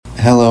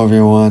Hello,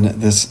 everyone.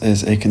 This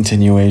is a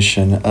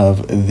continuation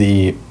of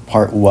the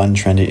part one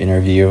Trendy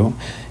interview.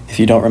 If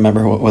you don't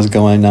remember what was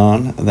going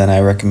on, then I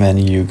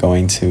recommend you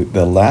going to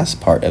the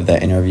last part of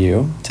that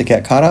interview to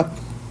get caught up,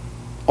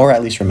 or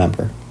at least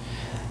remember.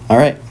 All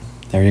right,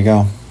 there you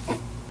go.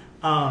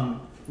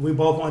 We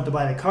both wanted to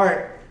buy the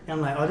cart. And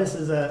I'm like, oh, this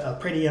is a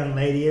pretty young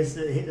lady. This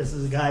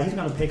is a guy. He's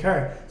going to pick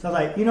her. So I was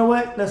like, you know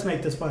what? Let's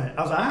make this fun.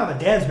 I was like, I have a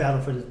dance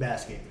battle for this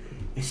basket.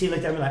 And she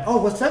looked at me like,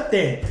 oh, what's up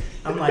then?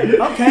 I'm like,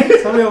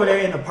 okay. So we're over there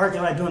in the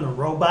parking lot doing the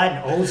robot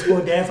and old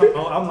school dance.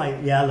 I'm like,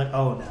 yeah, I look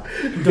old now.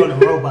 I'm doing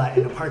the robot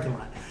in the parking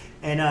lot.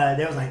 And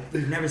they was like,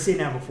 we've never seen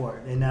that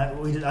before. And I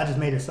just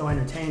made it so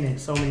entertaining.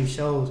 So many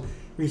shows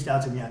reached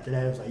out to me after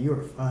that. It was like, you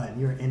were fun.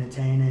 You were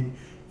entertaining.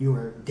 You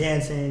were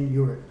dancing.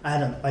 I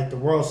had the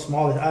world's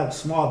smallest. I had a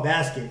small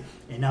basket,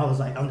 and I was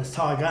like, I'm this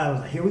tall guy. I was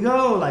like, here we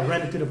go, like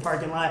running through the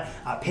parking lot.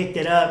 I picked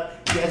it up.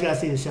 You guys gotta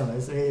see the show.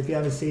 If you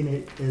haven't seen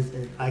it,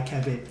 I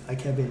kept it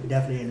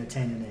definitely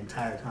entertaining the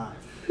entire time.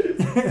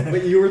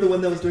 Wait, you were the one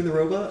that was doing the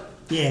robot?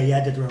 Yeah,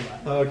 I did the robot.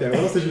 Oh, okay.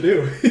 What else did you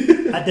do?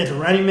 I did the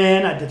Running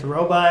Man. I did the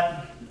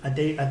robot. I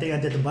think I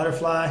did the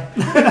butterfly.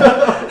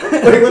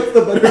 Wait, what's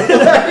the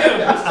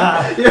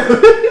butterfly?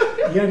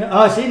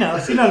 She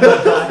knows the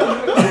butterfly.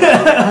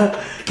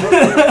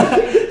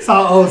 It's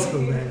all old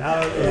school, man.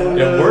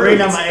 It worked.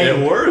 It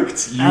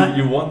worked.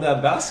 You won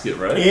that basket,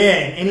 right? Yeah,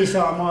 and any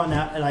show I'm on,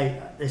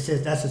 that's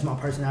just my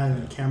personality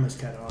when the camera's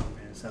cut on,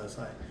 man. So it's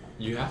like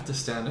you have to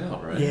stand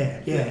out, right?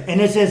 Yeah. And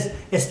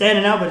it's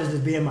standing out, but it's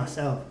just being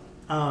myself.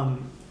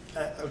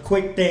 A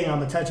quick thing I'm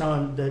gonna touch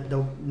on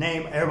the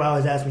name. Everybody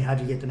always asks me how'd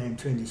you get the name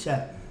Trendy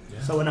Chef.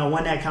 Yeah. So when I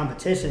won that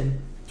competition,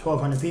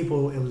 1,200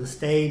 people. It was a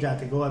stage. I had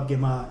to go up, get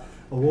my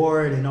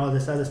award, and all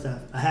this other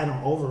stuff. I had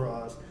on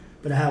overalls,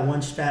 but I had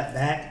one strap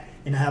back,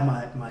 and I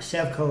had my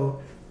chef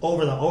coat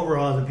over the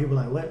overalls, and people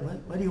were like,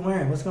 what are you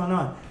wearing? What's going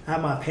on? I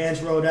had my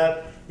pants rolled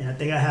up, and I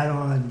think I had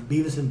on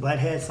Beavis and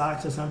Butthead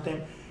socks or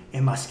something,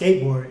 and my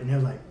skateboard, and they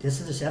were like,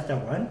 this is the chef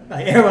that won?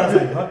 Like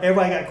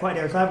everybody got quiet.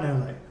 They were clapping, and I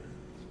was like,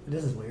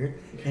 this is weird.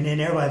 And then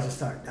everybody just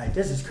started like,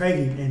 this is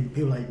crazy. And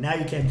people were like, now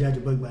you can't judge a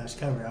book by its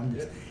cover. I'm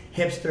just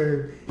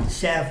hipster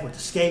chef with the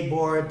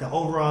skateboard, the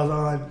overalls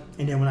on.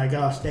 And then when I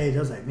got off stage, I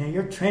was like, man,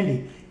 you're trendy.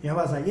 And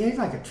everybody was like, yeah, he's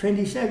like a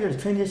trendy chef. You're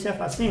the trendiest chef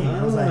I've seen. And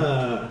I was like,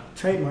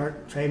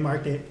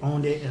 trademarked it,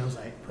 owned it. And I was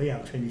like, oh yeah,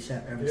 I'm trendy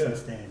chef ever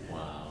since then.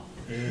 Wow.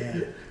 Yeah,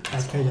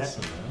 that's crazy.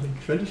 Awesome,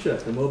 Trendy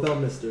chef, the mobile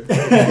mister.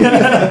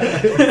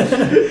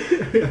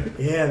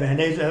 Yeah, man.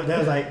 They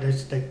was like, the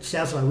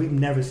chefs were like, we've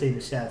never seen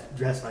a chef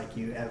dressed like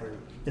you ever.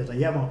 They was like,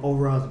 you have on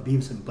overalls and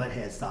Beavis and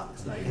Butthead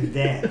socks, like in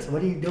Vans.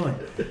 What are you doing?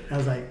 And I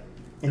was like,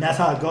 and that's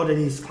how I go to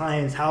these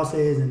clients'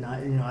 houses, and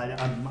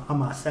I'm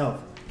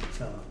myself.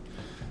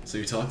 So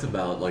you talked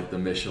about like the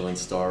Michelin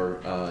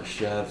star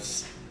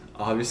chefs,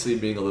 obviously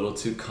being a little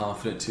too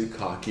confident, too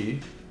cocky,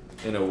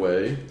 in a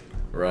way,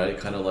 right?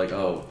 Kind of like,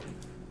 oh,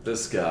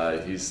 this guy,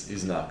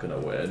 he's not gonna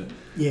win.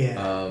 Yeah.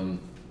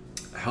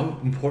 How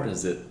important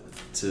is it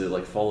to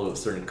like follow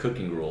certain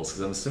cooking rules?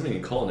 Because I'm assuming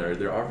in culinary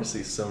there are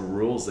obviously some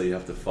rules that you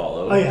have to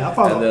follow. Oh yeah, I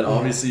follow. And then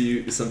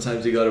obviously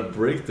sometimes you got to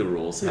break the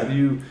rules. Yeah.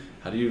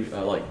 How do you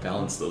like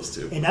balance those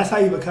two? And that's how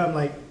you become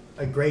like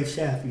a great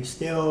chef. You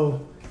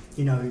still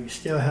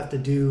have to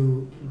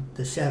do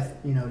the chef.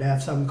 They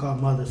have something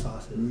called mother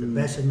sauces, the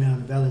bechamel,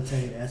 the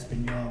velouté, the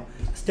espagnole.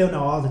 I still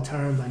know all the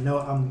terms. I know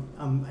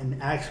I'm an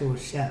actual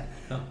chef.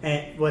 Oh.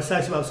 And what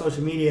sucks about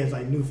social media is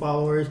like new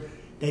followers,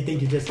 they think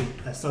you're just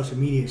a social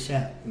media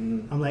chef.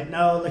 I'm like,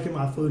 no, look at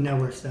my Food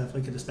Network stuff.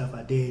 Look at the stuff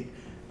I did.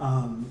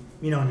 And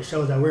the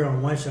shows that we're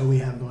on, one show we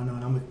have going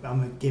on, I'm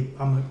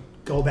gonna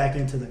go back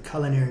into the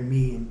culinary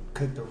me and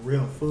cook the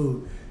real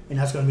food. And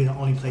that's going to be the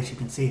only place you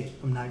can see it.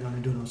 I'm not going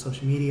to do it on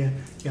social media.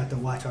 You have to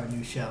watch our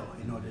new show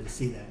in order to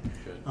see that.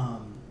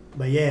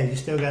 But yeah, you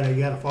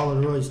gotta follow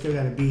the rules. You still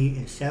gotta be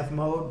in chef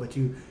mode. But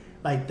you,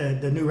 like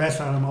the new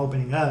restaurant I'm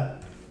opening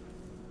up.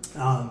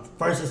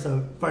 It's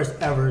the first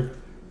ever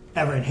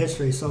in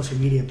history social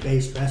media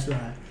based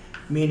restaurant.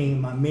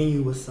 Meaning my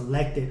menu was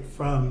selected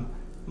from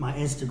my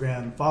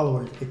Instagram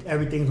followers. If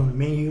everything's on the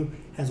menu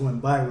has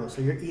went viral.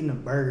 So you're eating a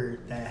burger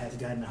that has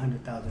gotten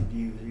 100,000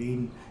 views. You're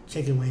eating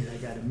chicken wings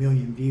that got 1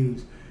 million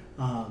views.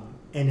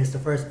 And it's the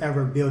first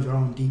ever build your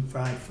own deep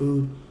fried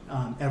food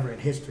ever in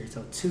history.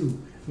 So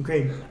I'm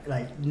creating,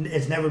 like,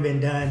 it's never been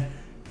done,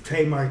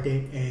 trademarked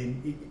it.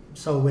 And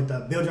so with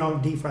the build your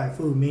own deep fried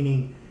food,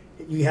 meaning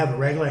you have a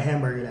regular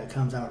hamburger that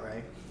comes out,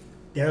 right?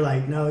 They're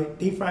like, no,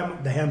 deep fry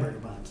the hamburger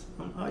buns.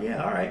 Oh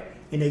yeah, all right.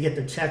 And they get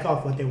to check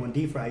off what they want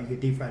deep fried. You can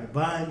deep fry the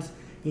buns,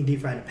 you can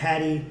deep fry the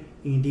patty,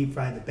 you can deep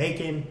fry the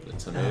bacon, the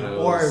tomatoes,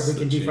 or we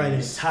can deep fry the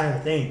cheese. entire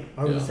thing.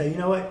 Or we say, you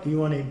know what, do you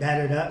want it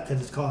battered up?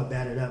 Because it's called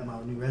Battered Up, my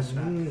new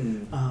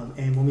restaurant.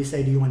 And when we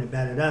say, do you want it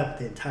battered up,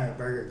 the entire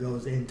burger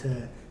goes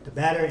into the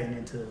batter and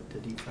into the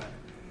deep fryer.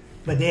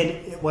 But then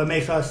what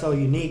makes us so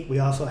unique, we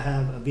also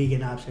have a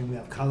vegan option. We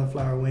have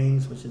cauliflower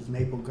wings, which is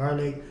maple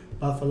garlic,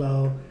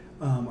 buffalo,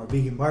 or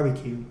vegan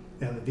barbecue.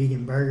 We have a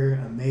vegan burger,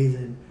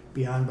 amazing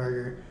Beyond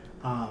Burger.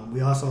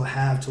 We also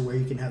have to where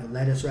you can have a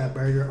lettuce wrap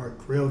burger or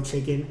grilled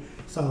chicken.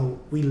 So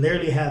we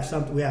literally have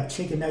something. We have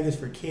chicken nuggets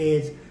for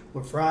kids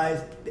with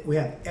fries. We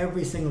have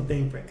every single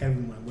thing for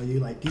everyone. Whether you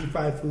like deep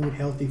fried food,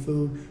 healthy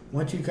food.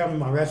 Once you come to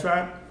my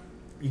restaurant,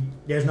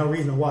 there's no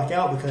reason to walk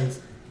out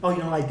because you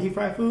don't like deep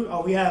fried food?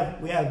 Oh, we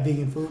have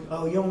vegan food.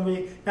 Oh, you don't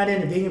really not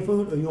into vegan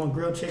food? Or you want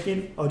grilled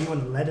chicken? Oh, do you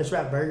want a lettuce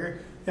wrap burger?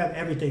 We have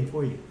everything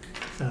for you.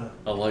 So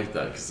I like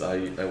that because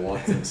I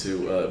walked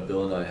into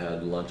Bill and I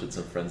had lunch with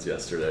some friends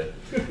yesterday,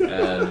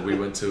 and we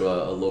went to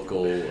a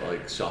local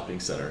like shopping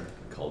center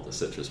called the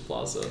Citrus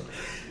Plaza,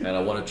 and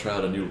I want to try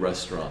out a new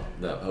restaurant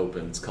that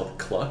opened. It's called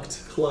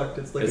Clucked. Clucked.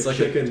 It's like It's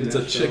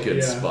a chicken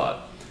yeah.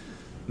 spot.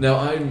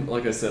 Now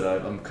like I said,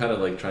 I'm kind of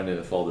like trying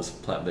to follow this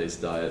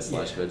plant-based diet /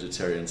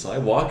 vegetarian. So I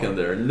walk in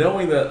there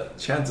knowing that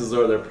chances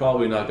are they're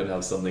probably not going to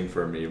have something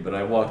for me, but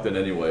I walked in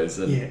anyways,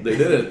 and they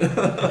didn't.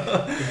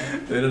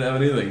 They didn't have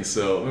anything.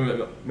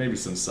 So maybe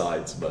some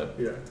sides, but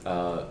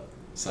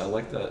so I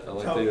like that. I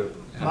like that you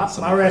have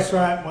my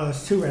restaurant. Well,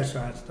 it's 2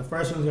 restaurants. The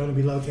first one's going to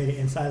be located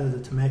inside of the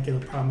Temecula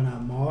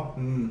Promenade Mall.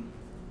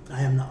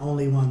 I am the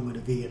only one with a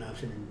vegan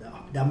option, and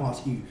that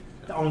mall's huge.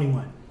 The only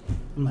one.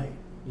 I'm like.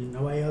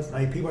 Nobody else.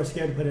 Like people are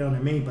scared to put it on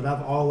their menu, but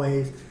I've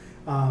always,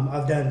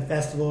 I've done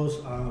festivals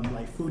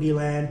like Foodie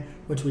Land,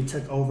 which we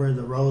took over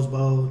the Rose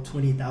Bowl,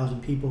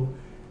 20,000 people.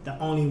 The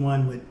only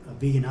one with a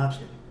vegan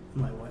option.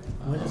 I'm like, what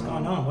is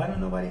going on? Why don't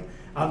nobody?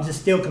 I'm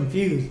just still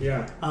confused.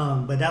 Yeah.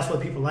 But that's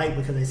what people like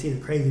because they see the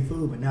crazy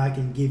food. But now I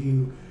can give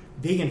you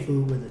vegan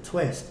food with a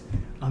twist.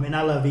 And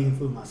I love vegan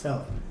food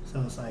myself,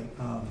 so it's like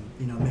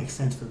it makes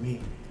sense for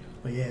me.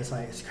 But yeah, it's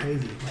like it's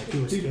crazy. Like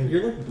people are scared.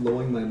 You're like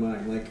blowing my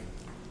mind. Like.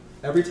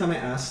 Every time I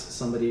ask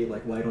somebody,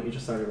 like, why don't you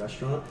just start a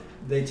restaurant,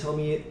 they tell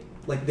me,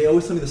 like, they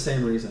always tell me the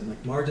same reason.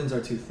 Like, margins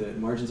are too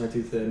thin.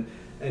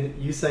 And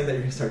you saying that you're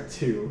going to start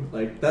 2,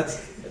 like,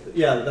 that's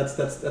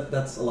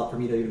a lot for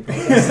me to even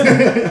process.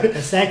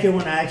 The second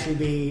one actually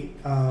be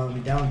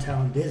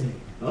downtown Disney.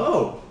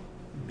 Oh.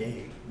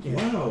 Big. Yeah.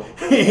 Wow.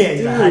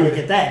 Yeah, how do you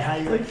get that?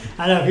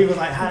 I know people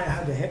like,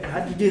 how do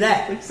you do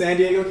that? Like San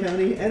Diego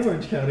County and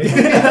Orange County.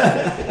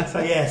 So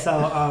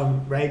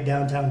right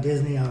downtown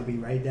Disney, I'll be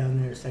right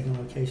down there, second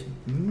location.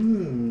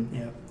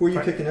 Yeah. Who are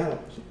you kicking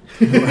out?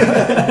 hey,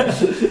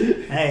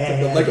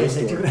 the Lego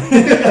store.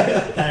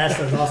 That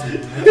stuff's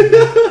awesome.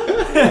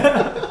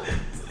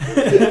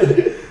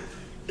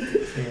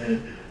 Yeah.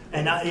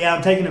 And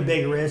I'm taking a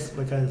big risk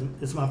because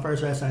it's my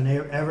first restaurant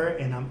ever,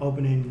 and I'm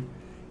opening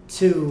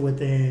 2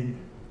 within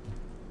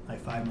like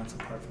 5 months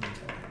apart from each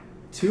other.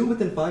 2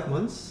 within 5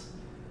 months?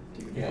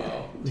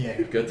 Wow. Yeah.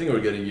 Good thing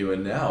we're getting you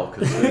in now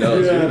because who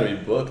knows you're going to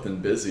be booked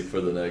and busy for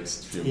the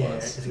next few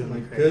months. It's gonna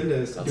be crazy.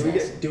 Goodness. That's do we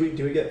awesome. do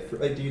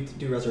you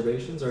do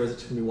reservations or is it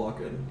just gonna be walk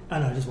in? I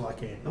know, just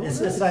walk in. Oh,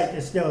 It's nice. like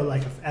it's still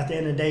like at the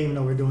end of the day, even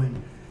though we're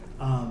doing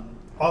all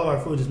of our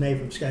food is made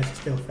from scratch, it's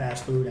still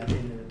fast food at the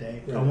end of the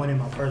day. Yeah. I went in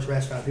my first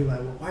restaurant. People were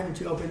like, well, why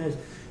didn't you open this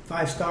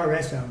 5-star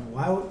restaurant?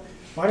 Why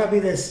would I be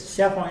this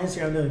chef on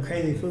Instagram doing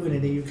crazy food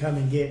and then you come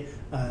and get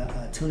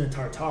a tuna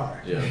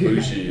tartare? Yeah,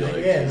 bougie.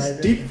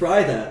 Like Deep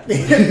fry that.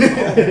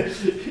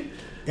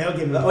 They'll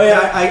give me. Oh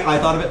yeah, I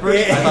thought of it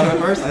first.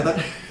 Yeah. I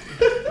thought.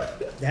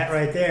 That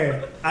right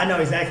there, I know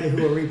exactly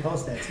who will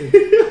repost that too.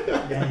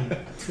 Dang,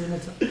 tuna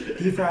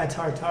deep fried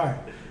tartare.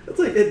 It's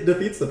like it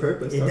defeats the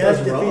purpose. It does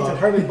defeat the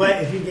purpose,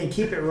 but if you can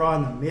keep it raw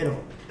in the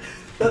middle.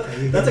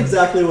 That's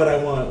exactly what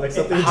I want. Like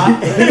something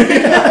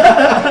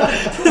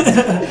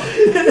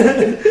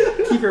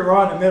keep it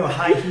raw in the middle,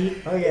 high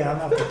heat. Oh yeah, I'm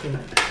not fucking.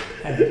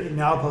 Hey,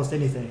 I'll post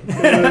anything.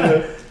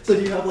 So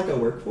do you have like a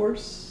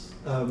workforce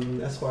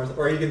as far as,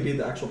 or are you gonna be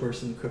the actual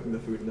person cooking the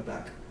food in the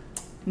back?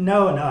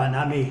 No,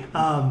 not me.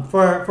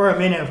 For a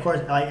minute, of course,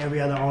 like every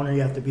other owner,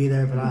 you have to be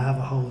there. But I have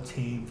a whole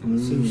team from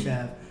the sous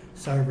chef,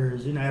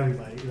 servers,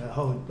 everybody. The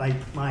whole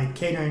my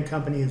catering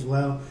company as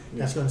well.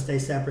 That's going to stay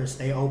separate,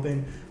 stay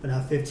open. But I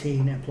have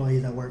 15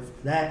 employees that work for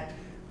that.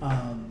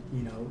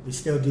 We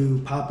still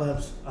do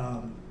pop-ups.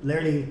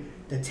 Literally,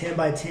 the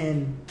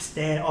 10x10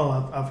 stand.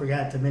 Oh, I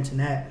forgot to mention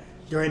that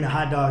during the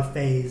hot dog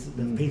phase,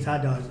 the Pink's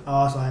hot dogs. I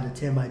also had a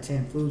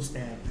 10x10 food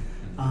stand.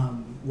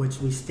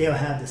 Which we still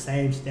have the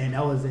same stand.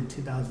 That was in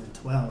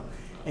 2012,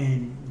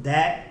 and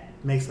that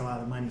makes a lot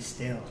of money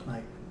still.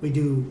 Like we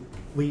can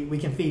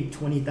feed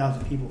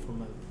 20,000 people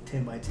from a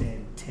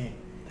 10x10 tent.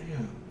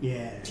 Damn.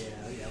 Yeah,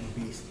 I'm a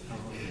beast.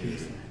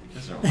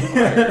 That's not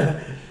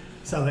fire.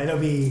 So it'll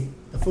be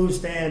the food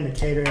stand, the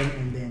catering,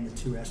 and then the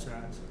 2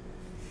 restaurants.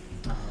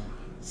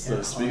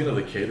 So speaking of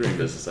the catering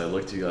business, I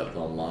looked you up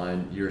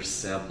online. Your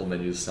sample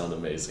menus sound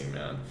amazing,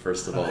 man.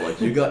 First of all,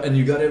 you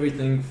got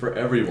everything for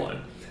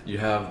everyone. You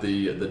have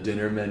the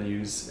dinner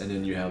menus, and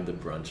then you have the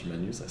brunch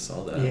menus. I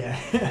saw that. Yeah.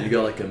 You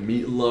got like a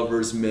meat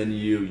lovers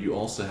menu. You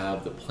also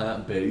have the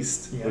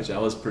plant-based, which I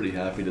was pretty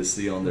happy to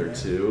see on there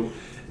too.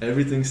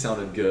 Everything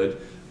sounded good.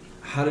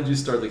 How did you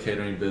start the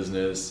catering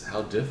business?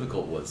 How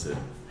difficult was it?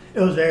 It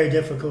was very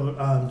difficult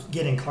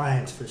getting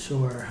clients for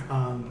sure,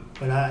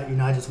 but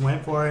I just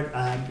went for it.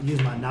 I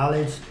used my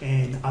knowledge,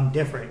 and I'm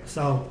different.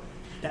 So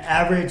the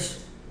average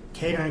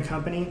catering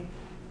company,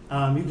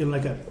 you can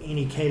look up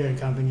any catering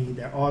company.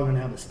 They're all going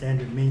to have a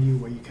standard menu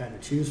where you kind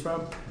of choose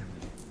from.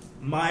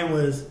 mine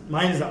is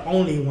the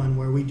only one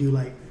where we do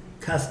like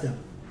custom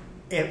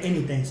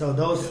anything. So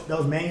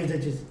those menus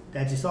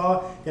that you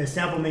saw, they're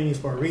sample menus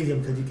for a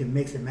reason, because you can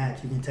mix and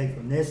match. You can take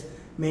from this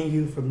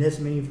menu, from this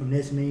menu, from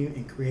this menu,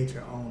 and create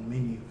your own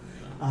menu.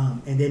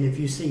 And then if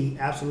you see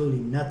absolutely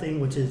nothing,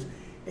 which is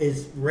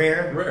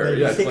rare.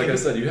 Yeah. Like I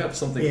said, you have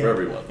something for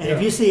everyone. And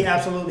if you see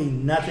absolutely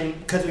nothing,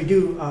 because we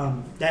do,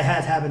 that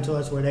has happened to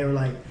us where they were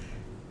like,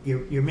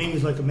 your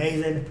menus look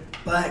amazing,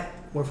 but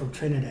we're from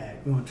Trinidad.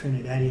 We want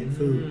Trinidadian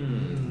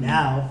food.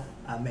 Now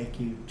I make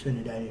you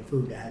Trinidadian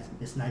food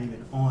it's not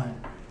even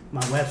on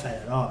my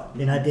website at all.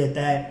 Then I did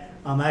that.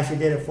 I actually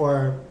did it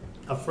for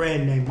a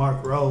friend named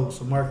Mark Rose.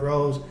 So Mark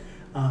Rose,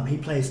 he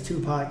plays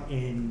Tupac,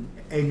 and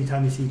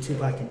anytime you see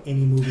Tupac in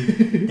any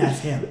movie, that's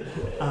him.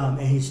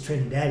 And he's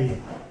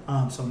Trinidadian.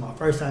 So my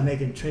first time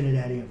making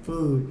Trinidadian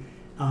food,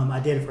 I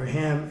did it for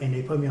him, and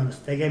they put me on.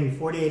 They gave me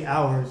 48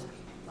 hours.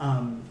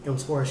 It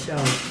was for a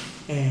show,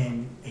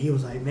 and he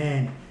was like,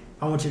 "Man,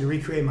 I want you to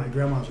recreate my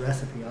grandma's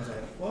recipe." I was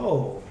like,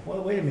 "Whoa,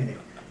 wait a minute!"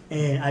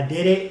 And I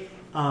did it.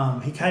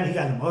 He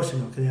got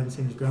emotional because he hadn't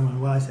seen his grandma in a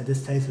while. He said,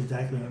 "This tastes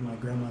exactly like my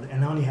grandmother,"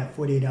 and I only had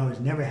 48 hours.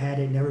 Never had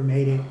it, never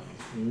made it,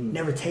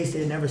 never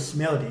tasted it, never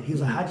smelled it. He was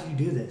like, "How did you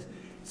do this?"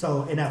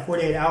 So in that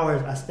 48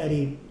 hours, I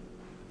studied.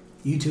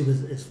 YouTube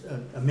is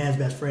a man's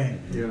best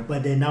friend. Yeah.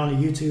 But then not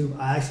only YouTube,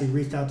 I actually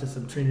reached out to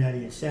some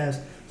Trinidadian chefs.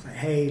 It's like,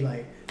 hey,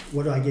 like,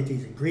 where do I get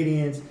these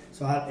ingredients?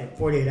 So in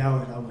 48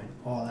 hours, I went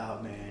all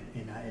out, man,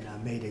 and I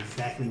made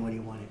exactly what he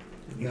wanted.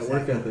 That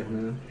work ethic,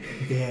 man.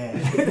 Yeah.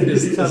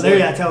 So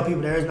literally, I tell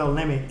people there is no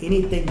limit.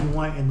 Anything you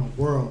want in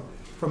the world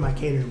from my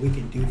caterer, we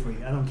can do for you.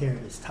 I don't care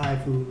if it's Thai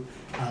food,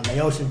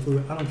 Laotian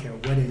food. I don't care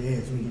what it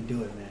is. We can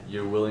do it, man.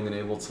 You're willing and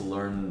able to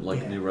learn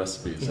new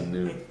recipes and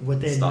new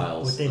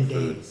styles within of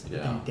days. food.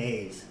 Within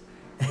days.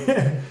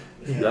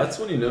 That's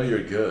when you know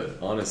you're good.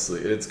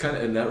 Honestly, it's kind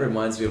of, and that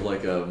reminds me of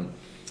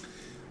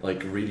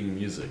like reading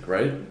music,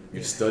 right?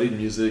 You've studied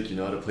music, you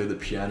know how to play the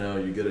piano,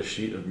 you get a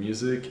sheet of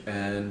music,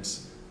 and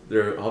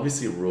there are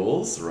obviously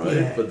rules, right?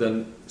 Yeah. But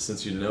then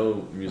since you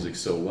know music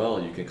so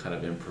well, you can kind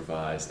of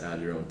improvise,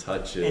 add your own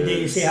touches. And then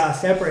you see how I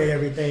separate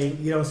everything.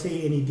 You don't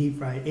see any deep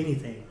fried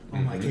anything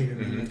on my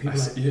catering. People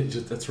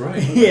that's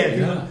right.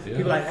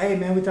 People like, hey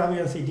man, we thought we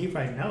don't see deep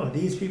fried. No,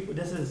 these people.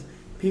 This is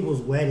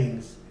people's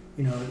weddings.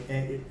 You know,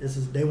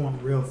 they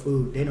want real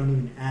food. They don't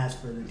even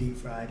ask for the deep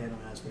fried. They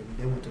don't ask for it.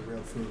 They want the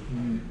real food.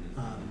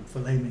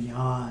 Filet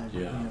mignon.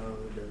 You know,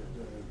 the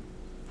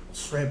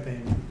shrimp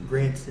and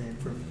grits and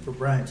for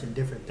brunch and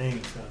different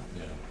things. So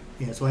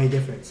yeah, it's way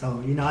different. So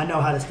you know, I know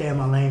how to stay in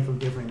my lane from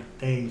different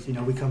things. You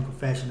know, we come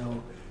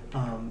professional.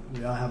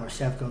 We all have our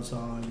chef coats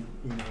on.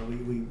 You know,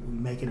 we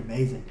make it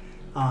amazing.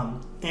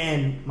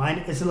 And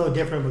mine, it's a little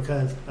different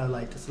because of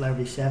like the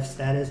celebrity chef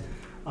status.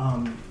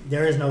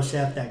 There is no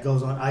chef that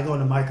goes on. I go on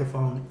the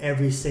microphone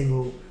every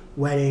single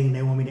wedding.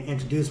 They want me to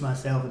introduce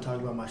myself and talk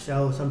about my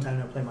show.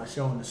 Sometimes I play my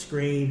show on the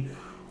screen,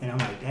 and I'm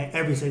like,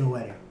 every single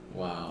wedding.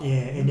 Wow. Yeah,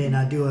 and then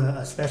I do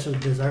a special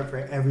dessert for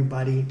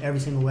everybody, every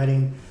single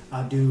wedding.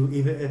 I do,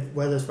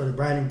 whether it's for the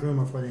bride and groom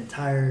or for the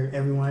entire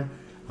everyone.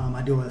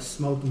 I do a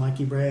smoked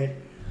monkey bread,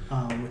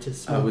 which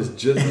is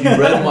smoked. You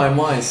read my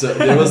mind. So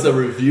there was a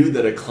review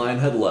that a client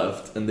had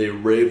left, and they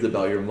raved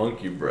about your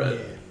monkey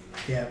bread.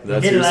 Yeah,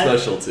 that's your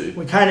specialty.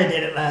 We kind of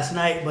did it last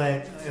night,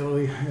 but it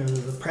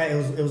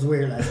was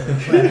weird last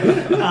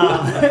night.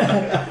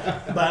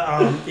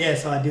 But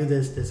so I do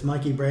this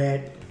monkey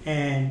bread,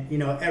 and you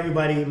know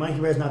monkey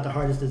bread is not the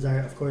hardest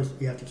dessert. Of course,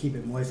 you have to keep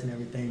it moist and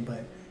everything,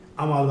 but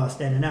I'm all about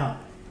standing out.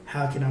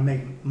 How can I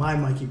make my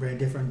monkey bread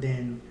different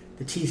than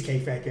the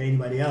Cheesecake Factory or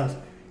anybody else?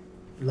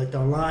 Looked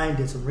online,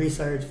 did some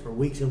research for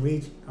weeks and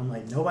weeks. I'm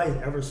like, nobody's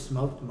ever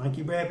smoked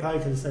monkey bread, probably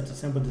because it's such a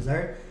simple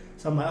dessert.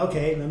 So I'm like,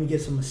 okay, let me get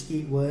some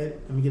mesquite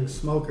wood. Let me get a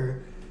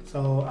smoker.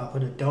 So I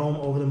put a dome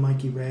over the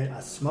monkey bread.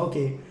 I smoke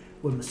it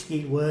with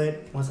mesquite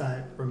wood. Once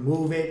I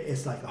remove it,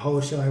 it's like a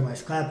whole show.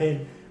 Everybody's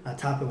clapping. I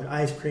top it with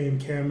ice cream,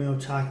 caramel,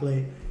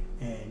 chocolate,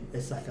 and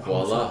it's like a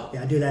whole show.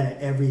 Yeah, I do that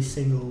at every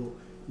single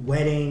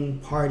wedding,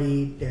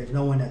 party. There's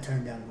no one that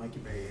turned down the monkey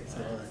bread yet.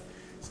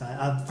 So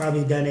I've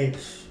probably done it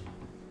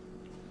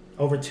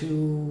over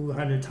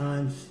 200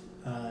 times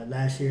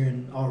last year,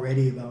 and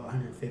already about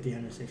 150,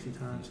 160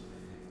 times.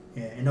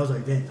 Yeah, and those are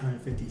events,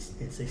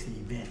 150 and 60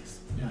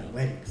 events, not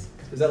weddings.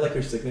 Is that like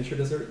your signature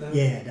dessert then?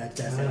 Yeah, that's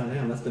it.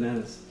 Damn, that's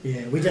bananas.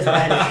 Yeah, we just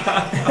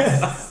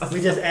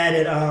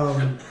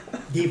added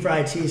deep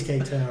fried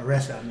cheesecake to our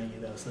restaurant menu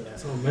though, so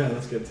that's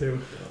that's good too.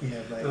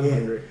 Yeah, but I'm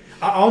hungry.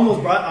 I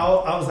almost brought.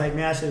 I was like,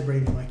 man, I should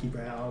bring the monkey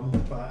bread. I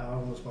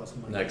almost brought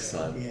some monkey next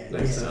bread. time. Yeah,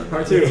 next time.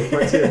 Part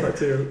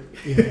two.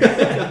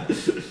 Yeah.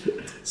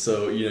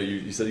 So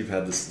you said you've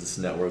had this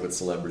network with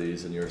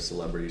celebrities, and you're a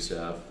celebrity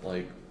chef.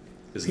 Like,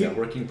 is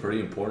networking pretty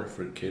important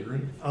for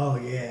catering? Oh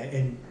yeah,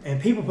 and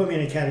people put me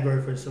in a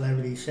category for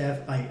celebrity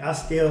chef. Like I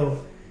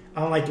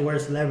don't like the word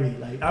celebrity.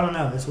 Like I don't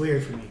know, it's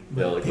weird for me.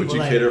 Yeah, like would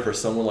you cater for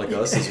someone like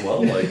us as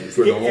well? Like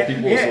for normal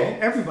people as well?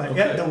 Everybody.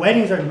 Okay. Yeah, the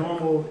weddings are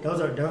normal. Those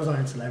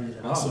aren't celebrities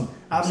at Awesome.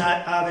 all.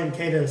 I haven't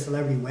catered a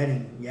celebrity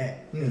wedding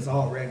yet. It's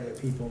all regular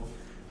people.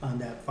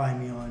 that find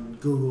me on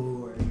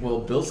Google or. Well,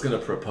 Bill's gonna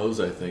propose,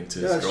 I think, to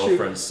his that's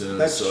girlfriend true. soon.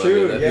 That's so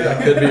true. I mean,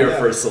 that could be your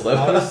first celeb.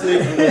 Honestly,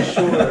 for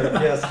sure.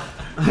 Yes,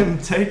 I'm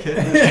taken.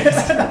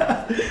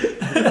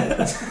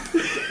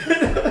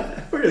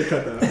 We're gonna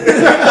cut that.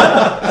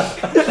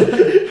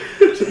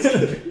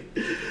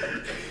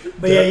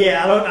 But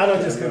yeah, I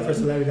don't just cook for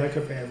celebrities. I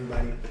cook for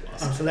everybody.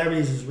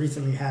 Celebrities has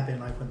recently happened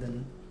like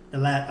within the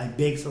last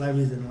big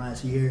celebrities in the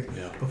last year.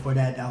 Yeah. Before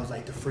that was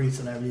like the free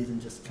celebrities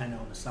and just kind of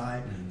on the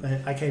side.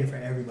 But I cater for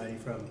everybody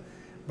from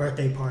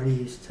birthday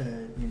parties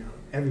to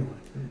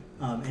everyone.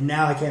 And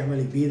now I can't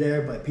really be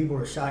there, but people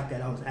were shocked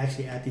that I was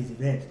actually at these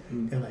events.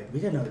 They're like, "We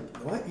didn't know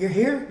what you're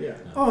here? Yeah.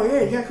 Oh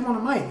yeah, you gotta come on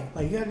the mic.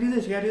 Like you gotta do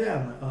this, you gotta do that."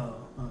 I'm like, "Oh,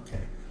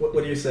 okay."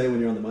 What do you say when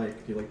you're on the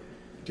mic? Do you like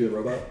do the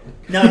robot?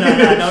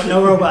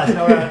 No robots.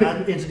 No,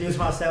 I introduce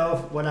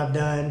myself, what I've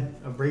done,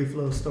 a brief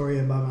little story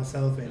about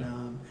myself, and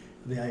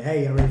be like,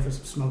 "Hey, y'all ready for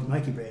some smoked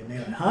monkey bread?" And they're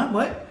like, "Huh?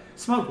 What?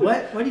 Smoke?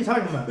 What? What are you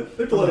talking about?"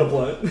 They're a little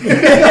blunt.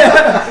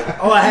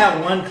 Oh, I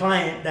have one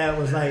client that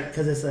was like,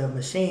 because it's a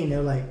machine,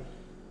 they're like,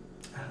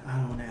 "I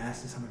don't want to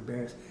ask this, I'm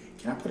embarrassed.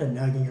 Can I put a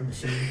nug in your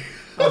machine?"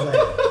 I was like,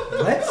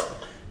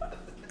 "What?"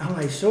 I'm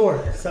like, "Sure."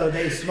 So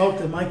they smoked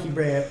the monkey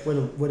bread with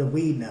a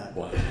weed nut.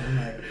 Wow. I'm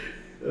like,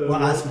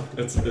 well, I smoked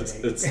it.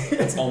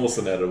 It's almost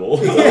inedible.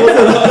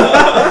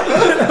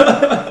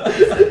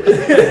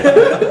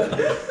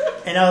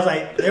 And I was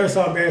like, they were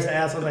so embarrassed to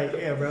ask. I was like,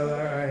 "Yeah, bro,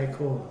 all right,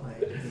 cool.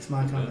 Like, it's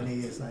my company.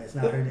 It's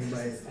not hurting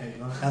anybody."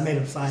 I made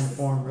him sign the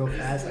form real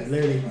fast. Like,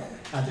 literally,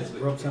 I just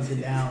wrote something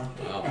down.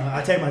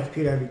 I take my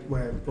computer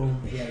everywhere.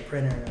 Boom, he had a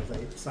printer. And I was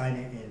like, "Sign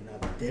it," and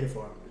I did it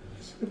for him.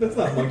 That's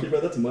not monkey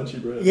bread. That's munchy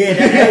bread. Yeah,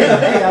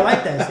 hey, I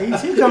like that.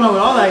 See, you come up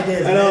with all the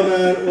ideas. I know,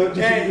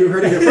 man. You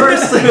heard it here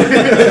first.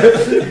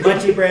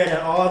 Munchy bread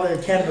at all the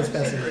cannabis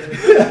festivals.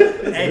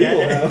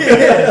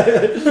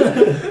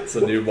 It's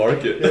a new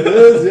market. It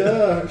is,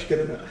 yeah.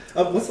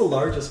 What's the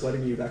largest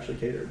wedding you've actually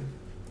catered?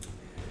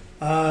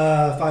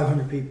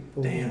 500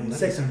 people. Damn,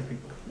 600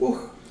 people.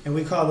 Woo. And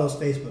we call those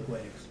Facebook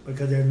weddings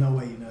because there's no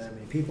way you know that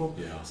many people.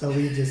 Yeah. So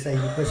we just say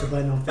you push a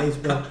button on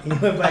Facebook and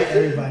you invite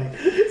everybody.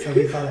 So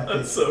we call that Facebook.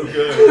 That's so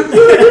good.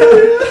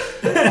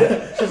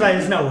 It's like,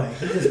 there's no way.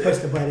 You just push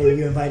the button and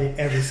you invited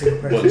every single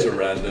person. Bunch of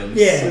randoms.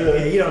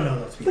 Yeah, you don't know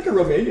those It's people. like a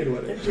Romanian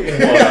wedding.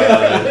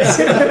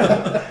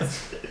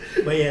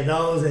 But yeah,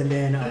 those, and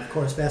then of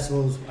course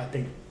festivals. I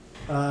think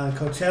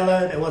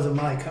Coachella. It wasn't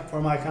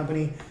for my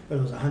company, but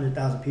it was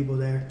 100,000 people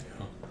there.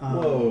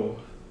 Whoa.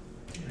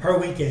 Per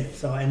weekend.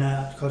 So and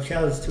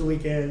Coachella's 2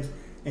 weekends,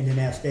 and then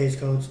they have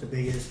Stagecoach, the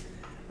biggest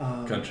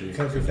Country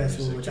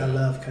festival, music, which yeah. I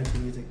love country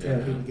music. Yeah.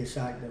 People get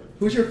shocked.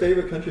 Who's your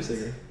favorite country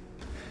singer?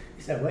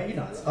 He said, "What? You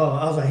know?" Oh,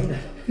 I was like, "He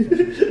knows."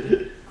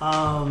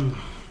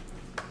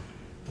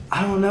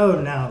 I don't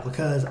know now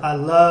because I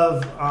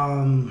love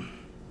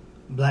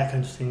black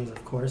country singers,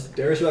 of course.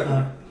 Darius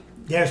Rucker.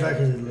 Darius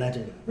Rucker is a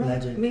legend.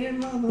 Legend. Me and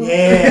Mama.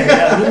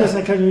 Yeah, he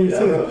listen to country music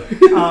too.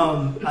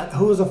 Yeah,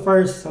 Who was the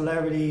first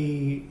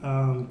celebrity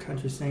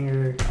country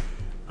singer?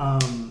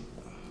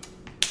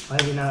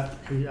 Maybe not.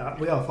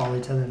 We all follow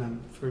each other, and I'm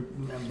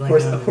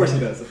Of course he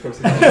does. Of course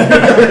he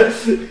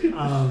does.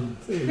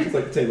 It's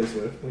like Taylor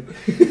Swift.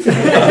 Is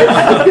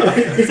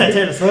that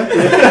Taylor Swift?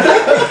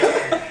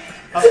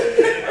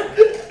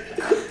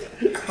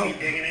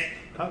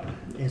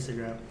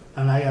 Instagram.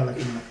 I gotta look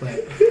him up,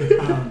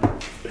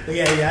 but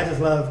yeah, I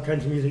just love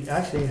country music.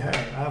 Actually, I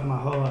have my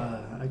whole.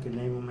 I can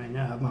name them right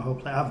now. I have my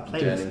whole I have a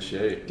playlist. Dan and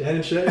Shay. Dan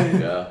and Shay.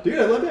 Yeah. Dude,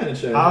 I love Dan and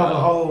Shay. I have a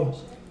whole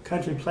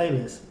country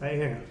playlist right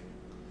here.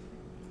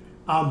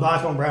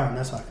 Blanco Brown.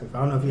 That's what I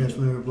don't know if you guys are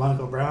familiar with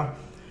Blanco Brown,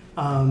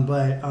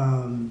 but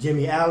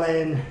Jimmy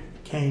Allen,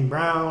 Kane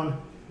Brown,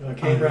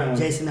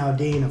 Jason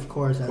Aldean, of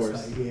course. That's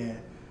like yeah.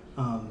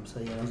 So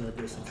yeah, those are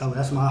just a couple.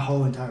 That's my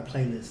whole entire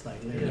playlist.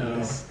 Like literally.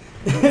 Yes.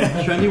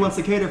 Trendy wants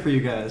to cater for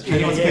you guys.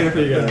 Trendy wants to cater for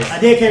you guys. I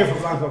did cater for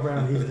Blanco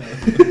Brown. He's there.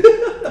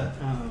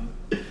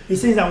 He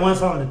sings that one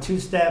song, the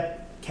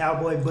two-step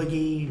cowboy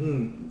boogie.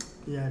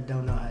 Yeah, I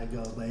don't know how it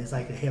goes, but it's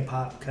like a hip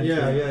hop country.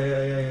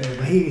 Yeah.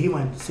 But he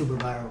went super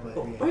viral. But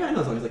Oh yeah, I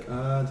know. It's like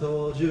I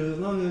told you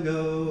long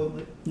ago.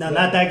 No,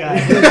 not that guy.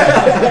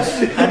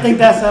 I think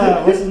that's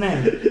what's his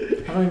name?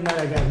 I don't even know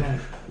that guy's name.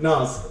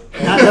 Nas.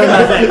 Not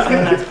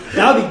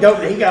that would be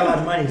dope. He got a lot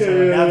of money, so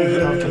that would be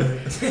dope.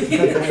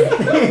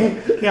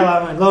 He got a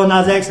lot of money. Lil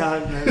Nas X,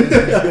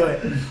 let's do it.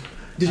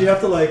 Did you have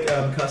to like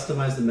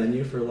customize the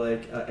menu for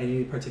like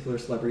any particular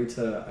celebrity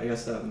to, I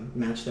guess,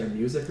 match their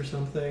music or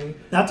something?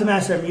 Not to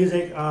match their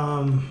music.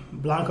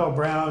 Blanco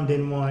Brown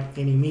didn't want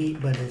any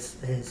meat, but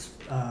his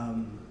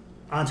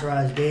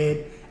entourage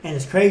did. And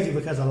it's crazy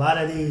because a lot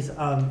of these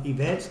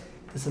events,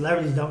 the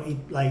celebrities don't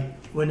eat, like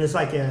when it's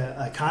like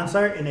a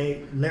concert and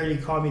they literally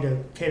call me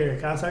to cater the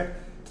concert,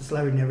 the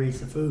celebrity never eats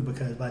the food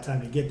because by the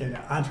time they get there,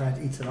 their entourage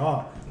eats it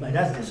all. Like,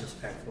 that's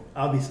disrespectful.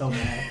 I'll be so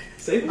mad.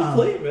 Save the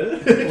plate,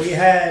 man. We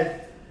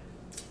had,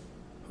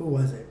 who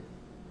was it?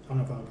 I don't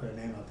know if I'm going to put a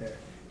name out there.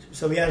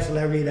 So we had a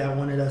celebrity that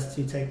wanted us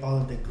to take all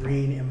of the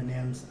green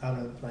M&Ms out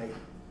of, like,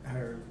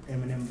 her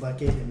M&M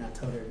bucket, and I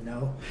told her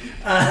no.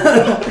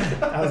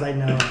 I was like,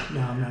 no,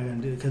 I'm not gonna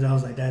do it, because I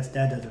was like, that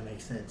doesn't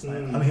make sense. Like,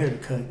 I'm here to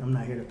cook. I'm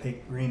not here to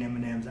pick green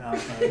M&Ms out.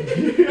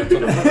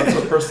 That's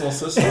what personal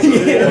assistants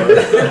are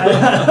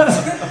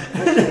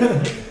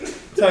for.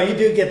 So you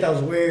do get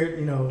those weird,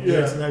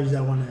 weird celebrities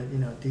that want to,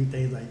 do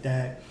things like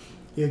that.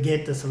 You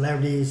get the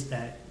celebrities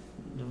that,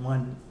 the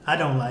one I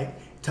don't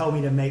like, told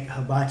me to make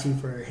hibachi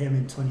for him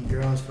and 20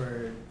 girls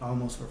for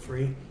almost for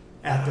free.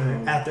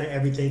 After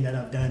everything that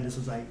I've done, this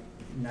was like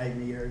not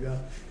even a year ago.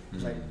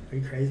 It's like, are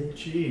you crazy?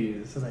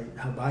 Jeez. So it's like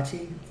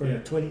hibachi for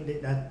 20.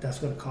 That's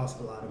going to cost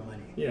a lot of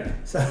money. Yeah.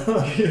 So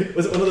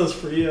was it one of those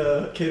free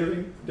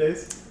catering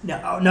days?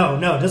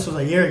 No. This was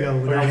a year ago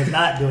when I was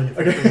not doing it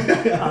for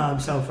free.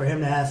 So for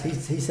him to ask,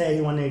 he said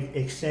he wanted to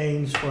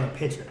exchange for a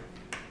picture.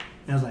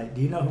 And I was like,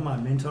 do you know who my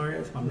mentor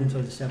is? My mentor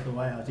is the chef of the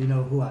White House. Do you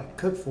know who I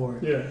cook for?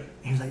 Yeah. And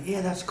he was like,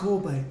 yeah, that's cool,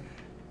 but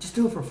just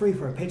do it for free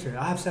for a picture.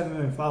 I have 7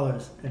 million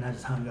followers, and I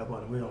just hung up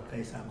on it. We don't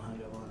FaceTime. I hung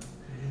up on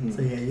it.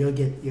 So yeah, you'll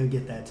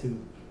get that too.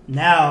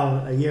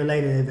 Now a year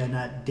later, they better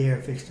not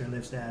dare fix their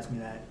lips to ask me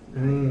that.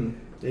 Right?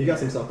 Yeah, you got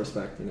some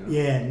self-respect,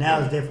 Yeah, now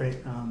it's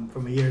different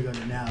from a year ago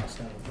to now.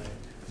 So,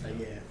 but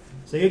yeah,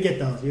 so you'll get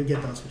those. You'll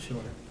get those for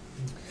sure.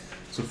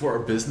 So for our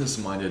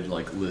business-minded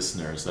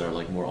listeners that are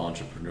more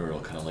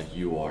entrepreneurial, kind of like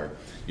you are,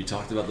 you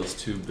talked about those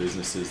 2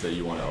 businesses that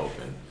you want to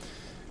open.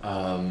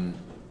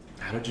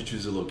 How did you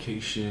choose a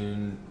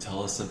location?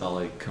 Tell us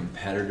about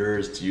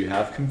competitors. Do you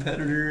have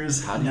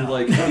competitors? How do you how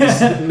do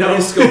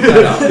you scope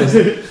that out? 'Cause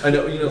I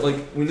know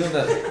we know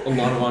that a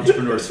lot of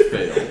entrepreneurs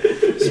fail.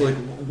 So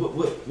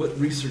what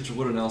research or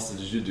what analysis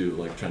did you do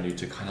Trendy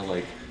to kind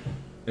of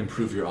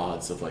improve your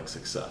odds of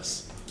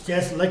success?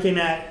 Just looking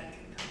at.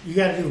 You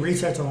got to do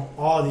research on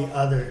all the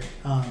other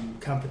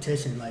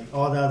competition,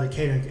 all the other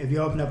catering. If you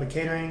open up a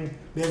catering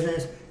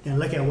business, then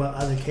look at what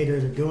other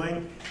caterers are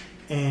doing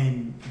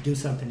and do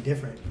something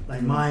different.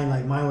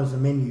 Mine was a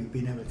menu,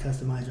 being able to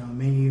customize your own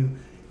menu,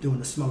 doing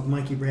the smoked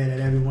monkey bread at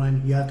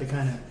everyone. You have to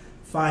kind of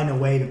find a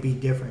way to be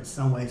different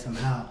some way,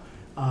 somehow.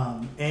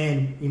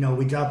 And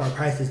we drop our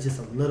prices just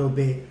a little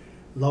bit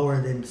lower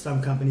than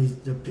some companies,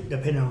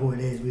 depending on who it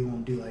is. We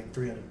won't do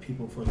 300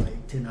 people for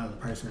 $10 a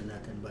person or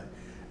nothing, but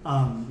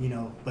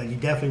but you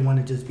definitely want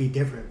to just be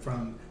different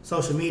from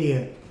social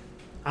media.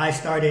 I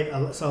was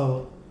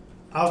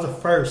the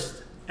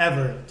first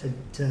ever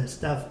to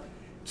stuff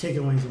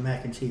chicken wings with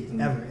mac and cheese,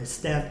 ever. It's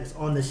stamped, it's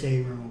on the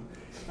Shade Room,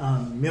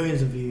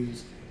 millions of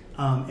views,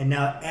 and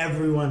now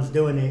everyone's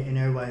doing it, and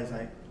everybody's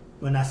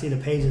when I see the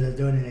pages that's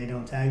doing it, they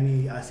don't tag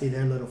me. I see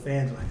their little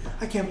fans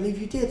I can't believe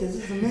you did this.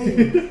 This is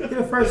amazing.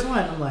 You're the first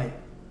one. I'm like,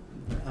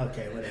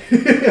 okay,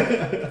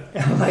 whatever.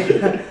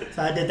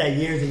 So I did that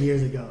years and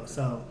years ago.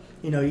 So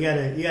you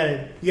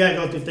gotta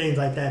go through things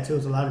like that too.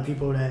 It's a lot of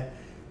people that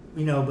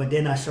but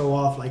then I show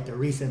off the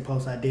recent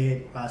post I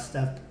did. I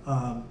stuffed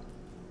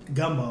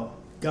gumbo,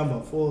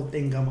 full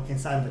thing gumbo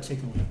inside of a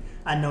chicken wing.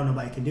 I know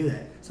nobody can do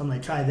that, so I'm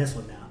like, try this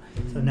one now.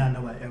 So now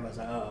everyone's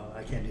like, oh,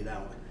 I can't do that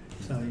one.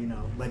 So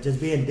but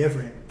just being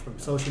different from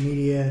social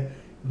media,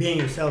 being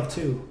yourself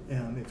too.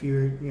 If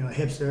you're a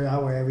hipster, I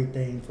wear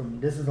everything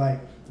from. This is the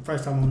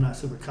first time I'm not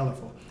super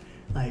colorful.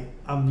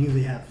 I'm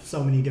usually have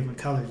so many different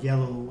colors,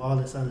 yellow, all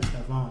this other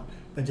stuff on.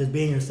 But just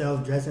being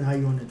yourself, dressing how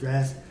you want to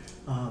dress.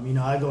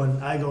 I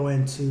go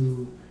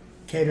into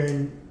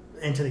catering,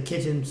 into the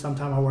kitchen.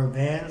 Sometimes I wear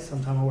Vans,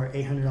 sometimes I wear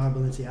 $800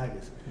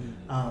 Balenciagas.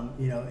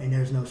 And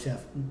there's no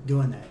chef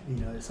doing that.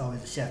 It's always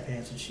the chef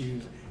pants and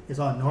shoes. It's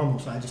all normal,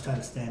 so I just try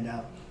to stand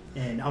out.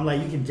 And I'm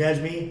you can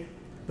judge me,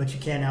 but you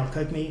can't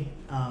outcook me.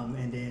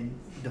 And then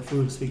the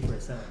food will speak for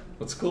itself.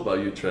 What's cool about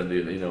you,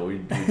 Trendy,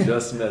 we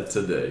just met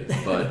today,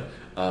 but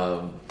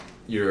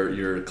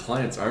your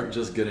clients aren't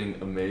just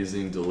getting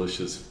amazing,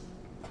 delicious,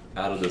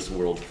 out of this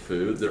world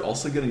food. They're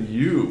also getting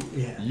you.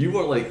 Yeah. You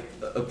are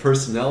a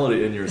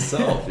personality in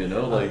yourself.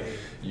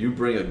 You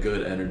bring a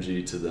good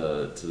energy to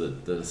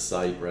the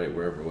site, right?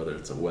 Wherever, whether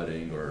it's a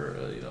wedding or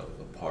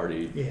a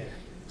party. Yeah.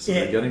 So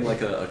they're getting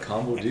a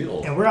combo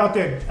deal. And we're out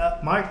there.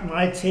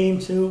 My team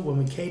too. When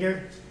we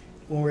cater.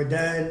 When we're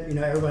done,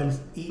 everyone's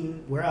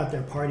eating, we're out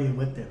there partying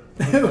with them.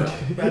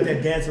 We're out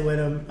there dancing with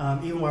them.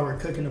 Even while we're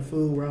cooking the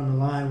food, we're on the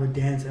line, we're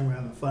dancing, we're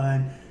having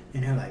fun.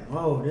 And they're like,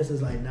 whoa, this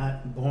is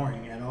not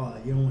boring at all.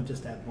 You don't want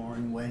just that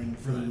boring wedding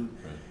food.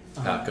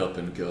 Right. Pack up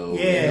and go.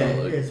 Yeah,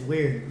 it's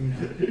weird,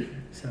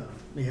 So,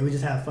 yeah, we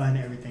just have fun.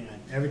 Everything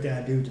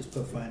I do, just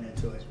put fun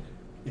into it.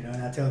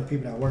 And I tell the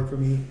people that work for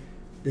me,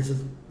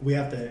 we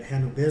have to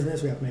handle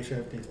business, we have to make sure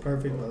everything's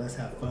perfect, but let's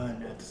have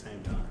fun at the same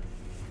time.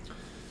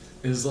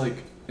 Is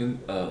in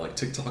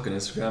TikTok and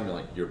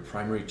Instagram your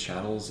primary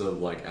channels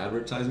of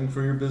advertising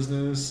for your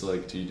business?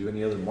 Do you do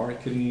any other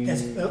marketing?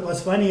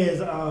 What's funny is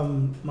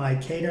my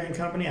catering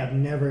company, I've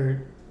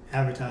never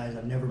advertised,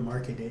 I've never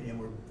marketed, and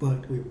we're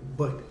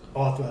booked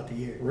all throughout the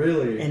year.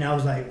 Really? And I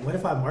was like, what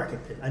if I market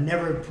it? I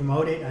never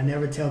promote it, I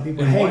never tell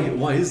people, and hey.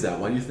 Why is that?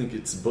 Why do you think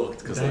it's booked?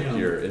 Because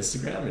your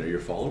Instagram or your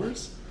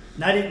followers?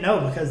 I didn't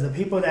know, because the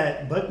people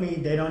that book me,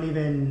 they don't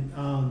even,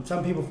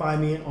 some people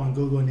find me on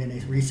Google and then they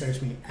research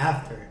me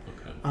after.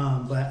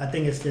 But I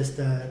think it's just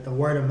the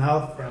word of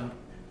mouth from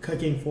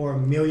cooking for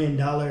 $1 million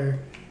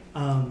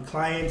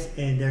clients,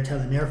 and they're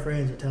telling their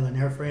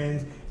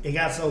friends, It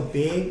got so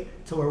big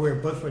to where we were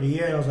booked for the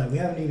year, and I was like, we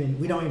can't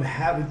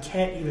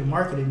even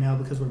market it now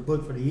because we're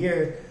booked for the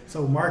year.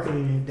 So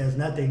marketing it does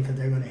nothing because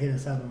they're going to hit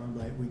us up, and I'm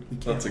like, we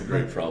can't. That's a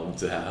great problem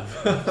to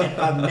have.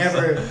 And I've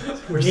never.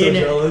 We're so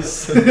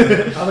jealous.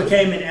 I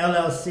became an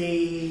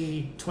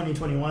LLC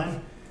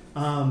 2021.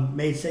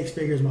 Made 6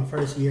 figures my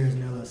first year as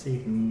an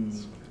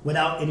LLC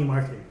without any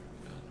marketing.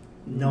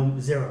 No,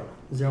 zero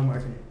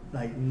marketing.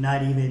 Like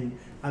not even.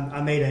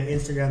 I made an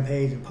Instagram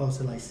page and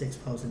posted like 6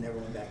 posts and never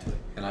went back to it.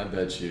 And I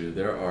bet you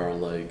there are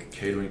like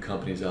catering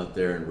companies out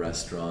there and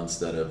restaurants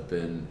that have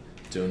been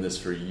doing this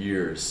for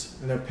years.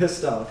 And they're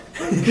pissed off.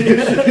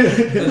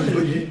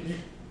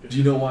 Do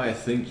you know why I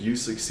think you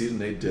succeeded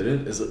and they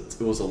didn't?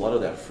 It was a lot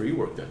of that free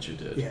work that you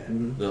did. Yeah.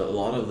 Mm-hmm. A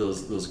lot of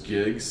those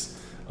gigs,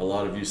 a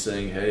lot of you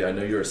saying, hey, I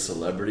know you're a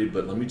celebrity,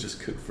 but let me just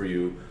cook for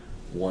you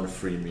one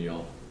free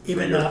meal for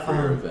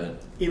your event.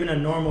 Even a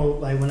normal,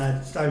 like when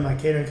I started my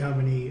catering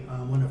company,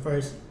 one of the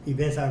first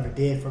events I ever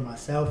did for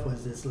myself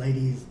was this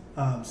lady's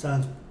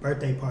son's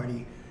birthday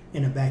party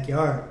in the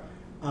backyard.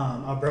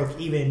 I broke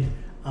even.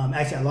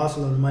 Actually, I lost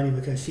a little money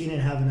because she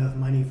didn't have enough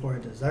money for a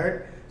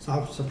dessert. So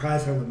I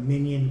surprised her with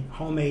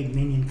homemade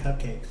Minion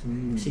cupcakes.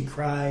 She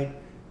cried.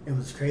 It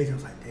was crazy. I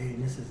was like,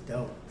 dang, this is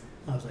dope.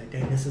 I was like,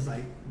 dang, this is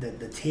like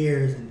the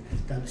tears, and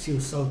she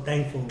was so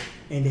thankful.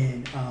 And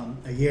then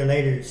a year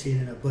later, she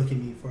ended up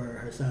booking me for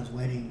her son's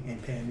wedding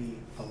and paying me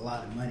a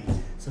lot of money.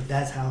 So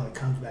that's how it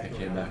comes back. It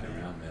came back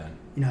around, man.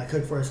 You know, I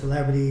cook for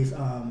celebrities,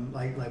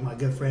 like my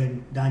good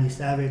friend Donnie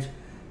Savage,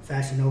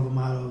 Fashion Nova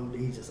model.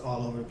 He's just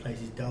all over the place.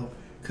 He's dope.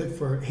 Cooked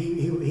for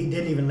he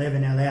didn't even live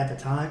in LA at the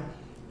time.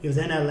 He was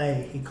in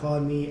LA. He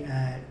called me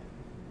at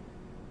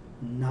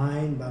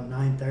about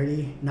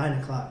 9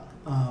 o'clock.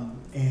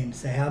 And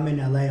say, I'm in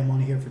LA, I'm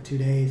only here for 2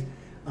 days,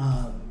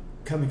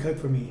 come and cook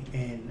for me.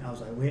 And I was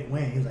like,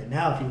 when? He was like,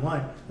 now if you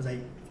want. I was like,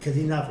 because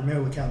he's not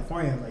familiar with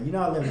California. I was like,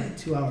 I live like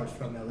 2 hours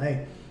from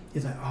LA.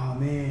 He's like, oh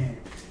man,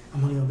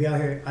 I'm only gonna be out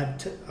here.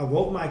 I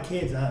woke my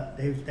kids up.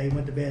 They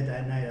went to bed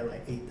that night at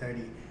like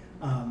 8:30.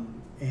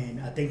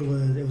 And I think it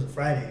was a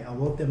Friday. I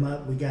woke them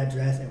up, we got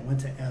dressed and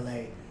went to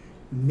LA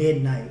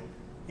midnight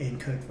and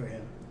cooked for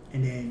him.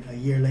 And then a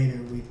year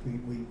later, we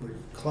were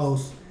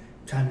close,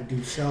 trying to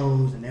do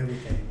shows and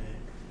everything, man.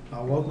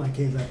 I woke my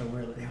kids up and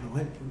we're like,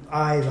 what?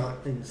 Eyes are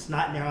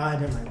snot in their eyes.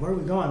 They're like, where are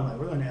we going? I'm like,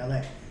 we're going to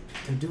LA.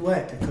 To do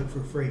what? To cook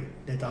for free.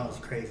 They thought it was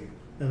crazy.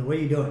 They're like, what are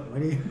you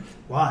doing?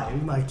 Why?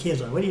 My kids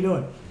are like, what are you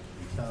doing?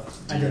 So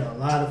I did a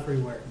lot of free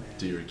work, man.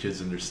 Do your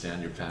kids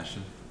understand your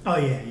passion? Oh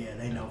yeah,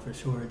 they know for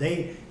sure.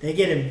 They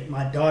get in.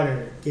 My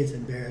daughter gets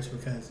embarrassed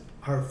because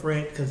her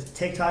friend, because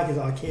TikTok is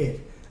all kids.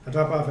 I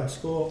drop off at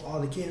school, all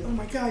the kids, oh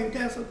my God, your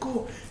dad's so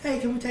cool. Hey,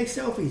 can we take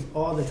selfies?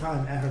 All the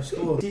time at her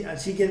school.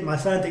 My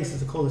son thinks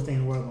it's the coolest thing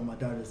in the world, but my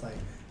daughter's like,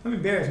 I'm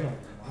embarrassed. I'm like,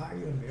 why are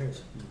you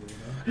embarrassed?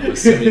 I'm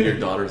assuming your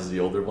daughter's the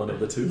older one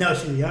of the two? No,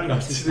 she's the younger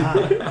one. She's 9.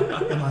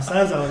 And my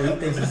son's older. He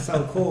thinks it's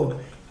so cool.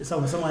 So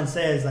when someone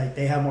says, like,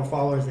 they have more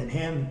followers than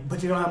him,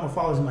 but you don't have more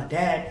followers than my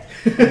dad.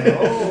 I'm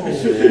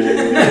like,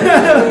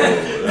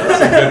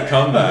 that's a good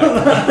comeback.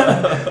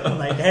 I'm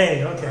like,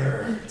 dang,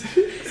 okay.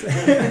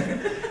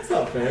 It's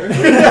not fair.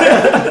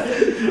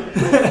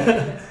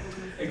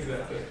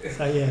 Exactly.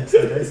 So yeah,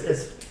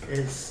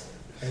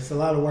 it's a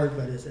lot of work,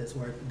 but it's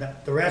work.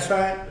 The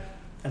restaurant,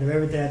 out of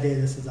everything I did,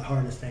 this is the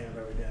hardest thing I've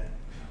ever done.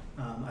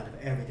 Out of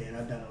everything,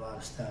 I've done a lot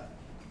of stuff,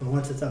 but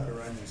once it's up and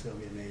running, it's gonna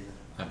be amazing.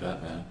 I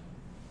bet, man.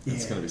 Yeah.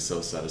 It's gonna be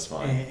so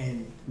satisfying.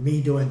 And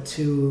me doing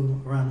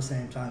 2 around the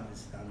same time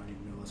I don't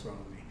even know what's wrong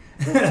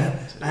with me.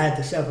 I had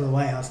the chef of the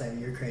White House say,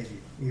 "You're crazy,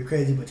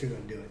 but you're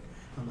gonna do it."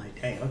 I'm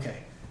like, "Dang,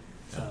 okay."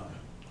 So.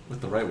 With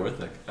the right work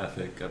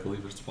ethic, I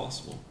believe it's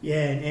possible.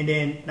 Yeah, and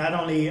then not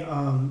only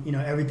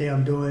everything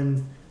I'm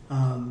doing,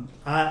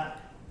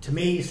 to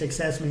me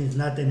success means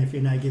nothing if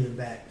you're not giving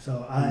back.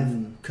 So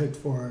I've cooked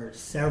for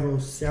several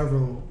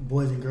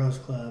Boys and Girls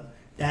Club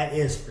that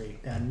is free,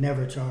 that I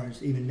never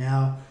charge even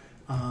now,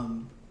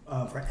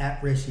 for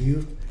at-risk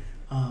youth.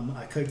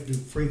 I do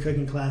free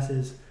cooking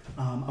classes.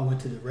 I went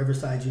to the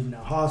Riverside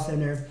Juvenile Hall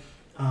Center,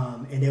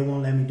 and they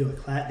won't let me do a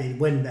class. They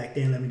wouldn't back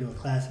then let me do a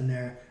class in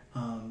there.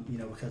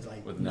 Because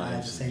like with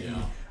knives, safety.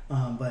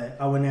 Yeah. But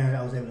I went there.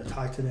 I was able to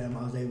talk to them.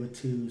 I was able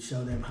to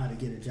show them how to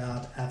get a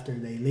job after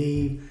they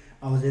leave.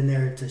 I was in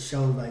there to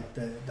show like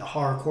the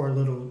hardcore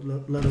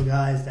little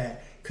guys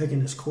that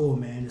cooking is cool,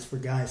 man. It's for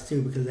guys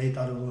too, because they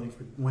thought it was only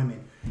for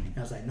women. And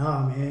I was like,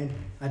 nah, man.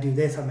 I do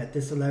this. I'm at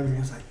this celebrity. I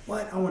was like,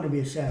 what? I want to be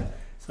a chef.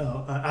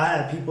 So I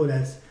had people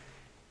that's,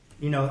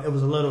 it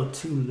was a little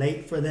too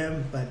late for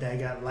them, but they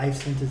got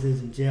life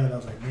sentences in jail. And I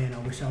was like, man, I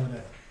wish I would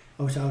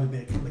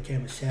have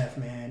became a chef,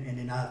 man. And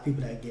then I have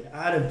people that get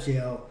out of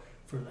jail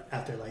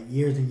after like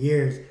years and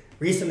years.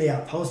 Recently, I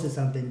posted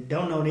something,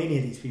 don't know any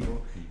of these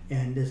people,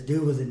 and this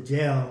dude was in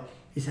jail.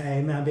 He said,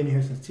 hey, man, I've been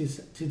here since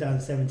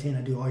 2017.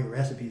 I do all your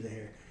recipes in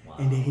here. Wow.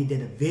 And then he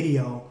did a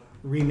video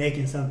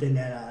remaking something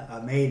that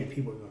I made, and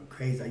people were going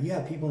crazy. Like, you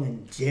have people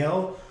in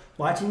jail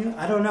watching you.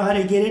 I don't know how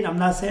they get it. I'm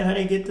not saying how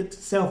they get the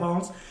cell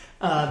phones,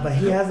 but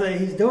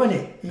he's doing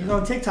it. He's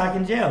on TikTok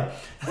in jail.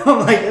 I'm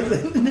like,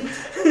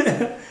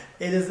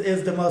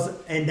 it's the most,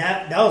 and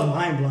that was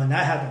mind blowing.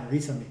 That happened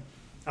recently.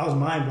 I was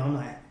mind blown.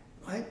 I'm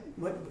like,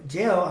 what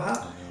jail?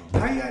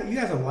 How you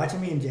guys are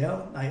watching me in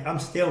jail? Like, I'm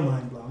still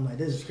mind blown. I'm like,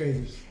 this is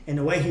crazy. And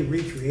the way he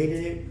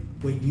recreated it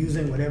with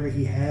using whatever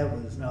he had I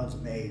was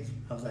amazed.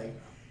 I was like,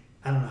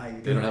 I don't know how you do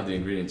it. They don't have the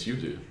ingredients you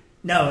do.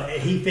 No,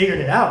 he figured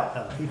it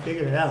out. He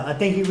figured it out. I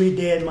think he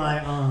redid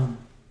my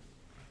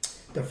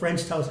the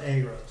French toast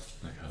egg roast,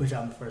 which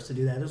I'm the first to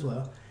do that as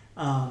well.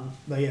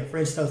 But yeah,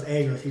 French toast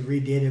egg roast, he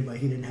redid it, but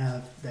he didn't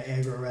have the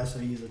egg roast, so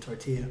he used a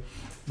tortilla.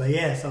 But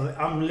yeah, so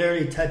I'm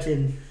literally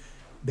touching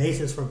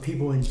bases for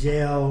people in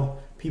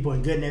jail, people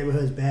in good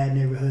neighborhoods, bad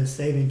neighborhoods,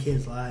 saving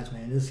kids' lives,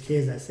 man. There's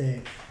kids that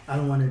say, I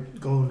don't want to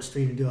go on the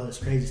street and do all this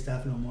crazy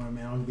stuff no more,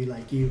 man. I want to be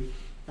like you.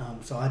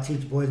 So I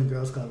teach Boys and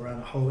Girls Club around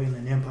the whole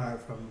Inland Empire,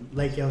 from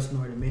Lake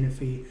Elsinore to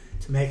Menifee,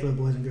 Temecula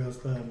Boys and Girls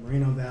Club,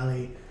 Moreno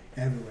Valley,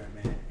 everywhere,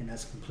 man. And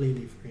that's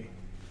completely free.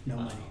 No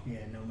money.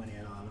 Yeah, no money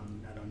at all.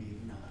 I don't need,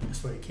 it's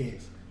for the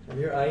kids. And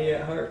you're IE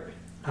at heart.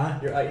 Huh?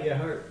 You're IE at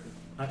heart.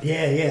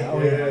 Yeah.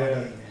 Oh, Yeah.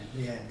 man.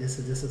 Yeah, this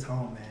is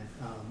home, man.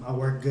 I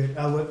work good.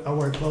 I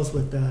work close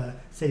with the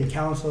city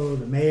council,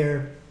 the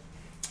mayor,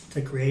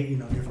 to create,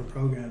 different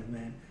programs,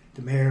 man.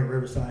 The mayor of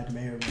Riverside, the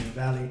mayor of Moreno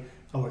Valley.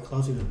 I work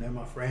closely with them. They're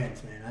my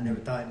friends, man. I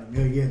never thought in a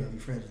million years I'd be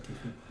friends with these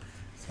people.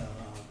 So,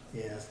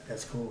 yeah,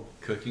 that's cool.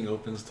 Cooking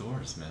opens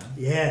doors, man.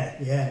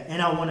 Yeah.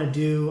 And I want to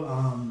do,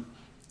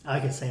 I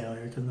can say it out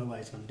here because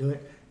nobody's going to do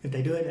it. If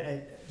they do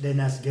it, then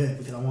that's good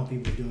because I want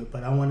people to do it.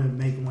 But I want to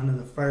make one of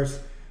the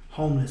first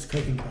homeless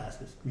cooking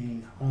classes,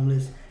 meaning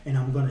homeless, and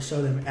I'm going to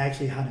show them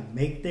actually how to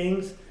make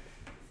things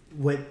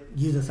with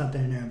using something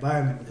in their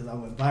environment, because I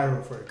went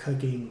viral for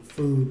cooking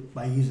food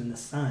by using the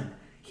sun.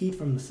 Heat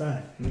from the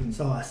sun.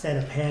 So I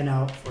set a pan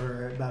out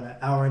for about an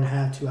hour and a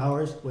half, 2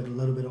 hours with a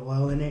little bit of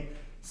oil in it,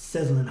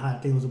 sizzling hot. I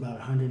think it was about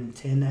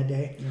 110 that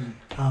day,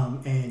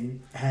 and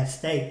had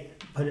steak.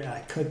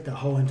 I cooked the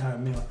whole entire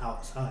meal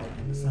outside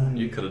in the sun.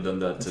 You could have done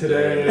that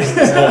today.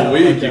 This whole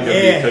week you could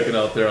be cooking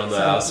out there on the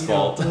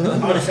asphalt. I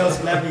want to show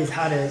celebrities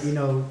how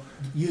to,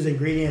 use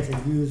ingredients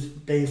and use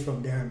things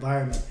from their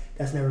environment.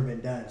 That's never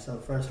been done. So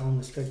first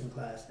homeless cooking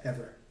class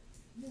ever.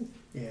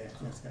 Yeah,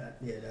 that's that.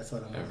 Yeah, that's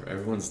what I'm doing.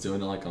 Everyone's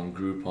doing it like on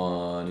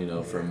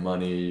Groupon, for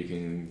money. You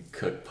can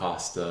cook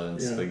pasta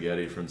and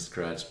spaghetti from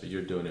scratch, but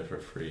you're doing it for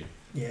free.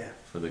 Yeah.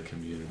 For the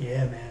community.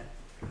 Yeah, man.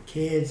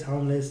 Kids,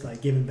 homeless,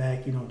 like giving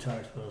back, you don't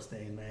charge for those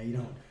things, man. You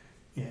don't.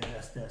 Yeah,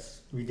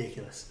 that's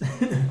ridiculous. I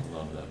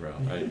love that, bro.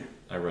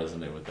 I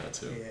resonate with that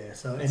too. Yeah.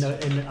 So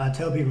and I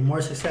tell people, the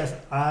more success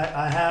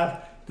I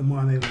have, the more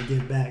I'm able to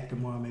give back, the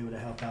more I'm able to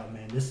help out,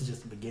 man. This is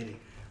just the beginning.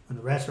 When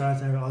the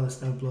restaurants and all this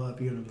stuff blow up,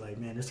 you're gonna be like,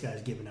 man, this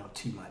guy's giving out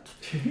too much.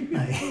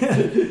 Like,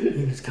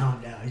 you just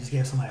calm down. He just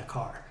gave somebody a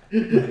car.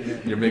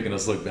 You're making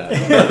us look bad.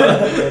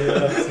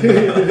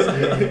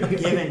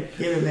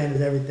 Giving, man,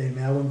 is everything,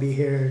 man. I wouldn't be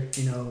here, if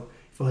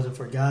it wasn't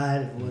for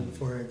God, if it wasn't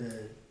for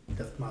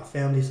my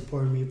family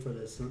supporting me, for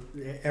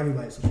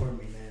everybody supporting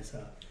me, man.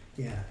 So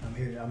yeah, I'm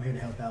here to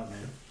help out,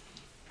 man.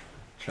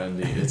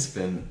 Trendy, it's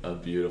been a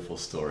beautiful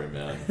story,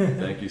 man.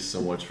 Thank you so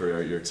much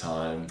for your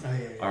time.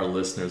 Our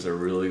listeners are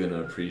really going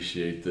to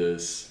appreciate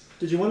this.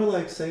 Did you want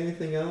to say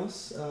anything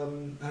else? I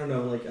don't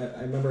know.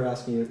 I remember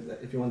asking you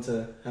if you want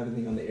to have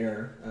anything on the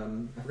air.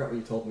 I forgot what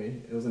you told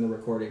me. It was in a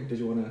recording. Did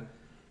you want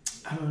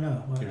to? I don't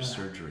know. Your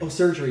surgery. Oh,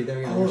 surgery. There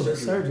you go. Oh,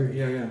 surgery.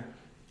 Yeah.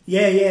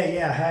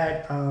 I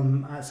had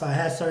I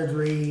had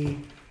surgery.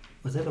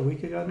 Was it a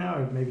week ago now,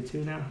 or maybe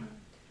 2 now?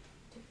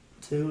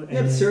 2. You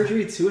had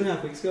surgery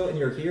 2.5 weeks ago, and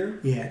you're here.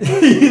 Yeah.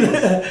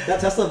 That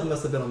Tesla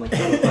must have been on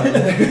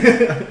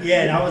autopilot.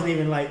 Yeah, and I wasn't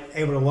even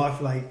able to walk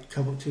for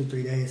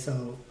 2-3 days.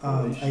 So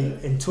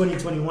in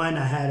 2021,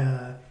 I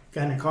had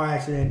got in a car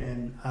accident,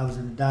 and I was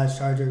in a Dodge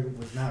Charger,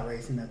 was not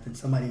racing nothing.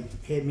 Somebody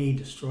hit me,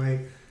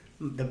 destroyed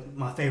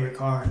my favorite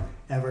car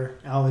ever.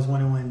 I always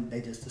wanted one.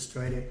 They just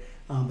destroyed it.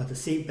 But the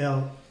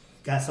seatbelt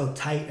got so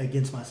tight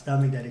against my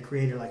stomach that it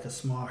created a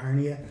small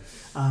hernia.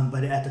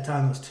 But at the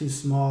time it was too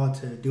small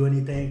to do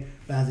anything.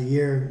 But as the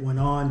year went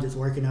on, just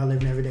working out,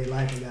 living everyday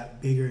life, it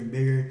got bigger and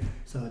bigger.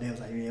 So they was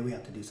like, yeah, we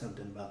have to do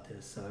something about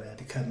this. So they had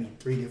to cut me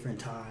 3 different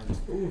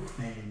times. Oof.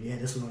 And yeah,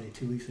 this was only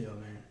 2 weeks ago,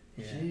 man.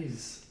 Yeah.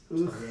 Jeez. So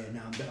yeah,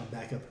 now I'm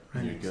back up and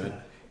running. You're good? So,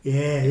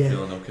 yeah.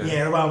 Feeling okay? Yeah,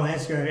 everybody on my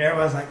Instagram,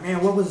 everybody's like,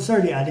 man, what was the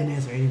surgery? I didn't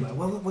answer anybody.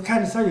 What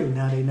kind of surgery?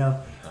 Now they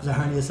know. It was a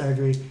hernia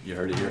surgery. You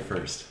heard it here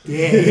first.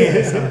 Yeah.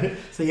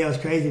 So yeah, it was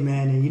crazy,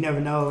 man. And you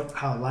never know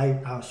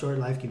how short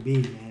life can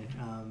be,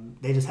 man.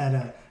 They just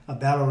had a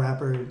battle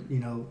rapper,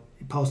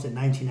 posted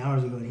 19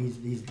 hours ago, and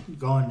he's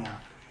gone now.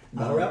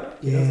 Battle rapper?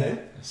 Yeah.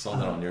 I saw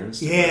that on your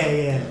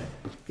Instagram.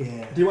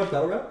 Yeah. Do you watch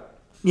battle rap?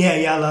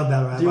 Yeah, I love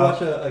battle rap. Do you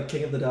watch a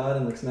King of the Dot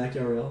and Smack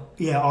Your Reel?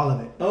 Yeah, all of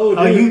it.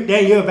 Oh,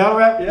 you're a battle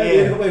rap?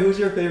 Yeah. Wait, who's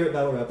your favorite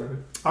battle rapper?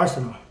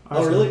 Arsenal.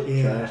 Oh,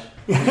 really? Yeah.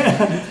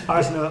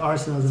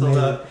 Arsenal's So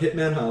amazing.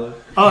 Hitman Holla.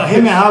 Oh,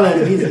 him and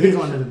Holla, he's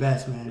one of the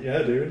best, man.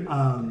 Yeah, dude.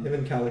 Um, Him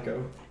and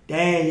Calico.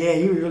 Dang, yeah,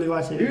 you really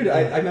watching it? Dude,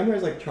 I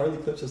memorize like Charlie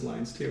Clips'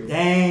 lines too.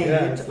 Dang.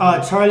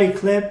 Yeah, Charlie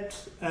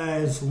Clips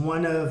is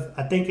one of,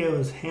 I think it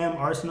was him,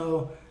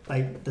 Arsenal,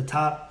 like the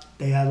top,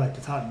 they had like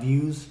the top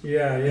views.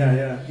 Yeah.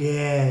 Yeah,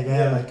 they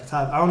had like the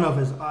top, I don't know if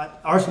it's,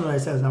 Arsenal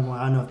that says number one,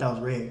 I don't know if that was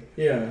rigged.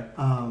 Yeah.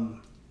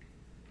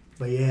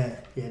 But yeah,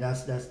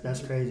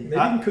 that's crazy. Maybe you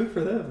can cook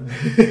for them.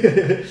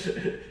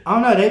 I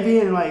don't know, they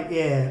being like,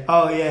 it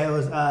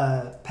was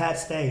Pat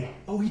Stay.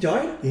 Oh, he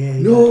died? Yeah.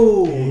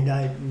 No. He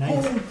died.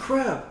 Nice. Holy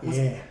crap.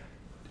 Yeah.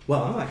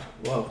 Wow,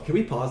 can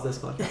we pause this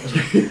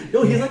podcast?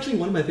 No, he's actually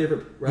one of my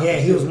favorite rappers. Yeah,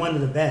 he was one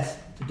of the best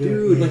to do it.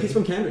 Dude, Yeah. like he's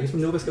from Canada. He's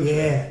from Nova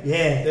Scotia.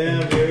 Yeah.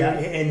 Damn, dude. Yeah,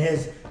 and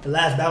the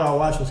last battle I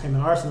watched was him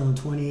and Arsenal in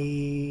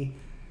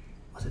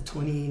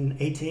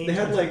 2018? They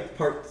had like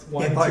part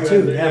one. Yeah, part and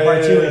two. They had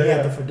part two, and he had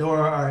yeah. the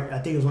fedora, or I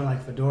think it was one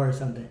like fedora or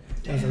something.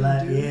 That was a Damn,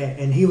 lot. dude. Yeah,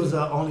 and he was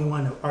the only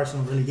one that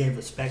Arsenal really gave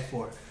respect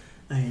for.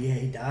 And yeah,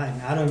 he died.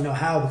 And I don't know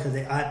how because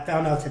I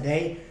found out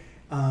today,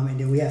 and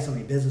then we had so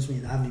many business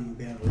meetings, I haven't even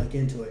been able to look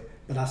into it.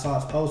 But I saw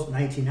his post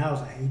 19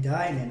 hours. Like he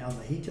died, and I was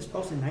like, he just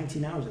posted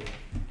 19 hours ago.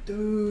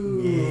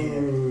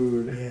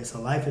 Dude. Yeah.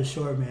 So life is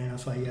short, man.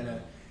 That's why you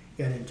gotta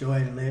enjoy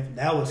it and live.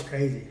 That was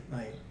crazy.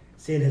 Like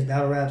seeing his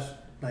battle raps.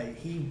 Like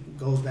he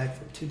goes back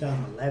from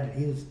 2011.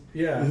 He's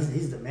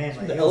the man.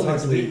 Like The it was hard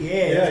Elements to beat. League.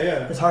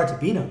 Yeah. It's hard to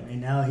beat him,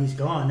 and now he's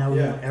gone. Now we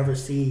Yeah. won't ever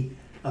see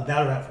a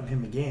battle rap from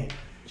him again.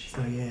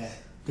 So yeah,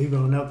 people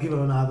don't know. People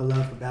don't know I have a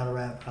love for battle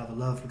rap. I have a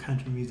love for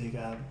country music.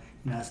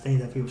 It's things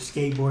that people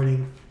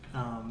skateboarding.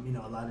 A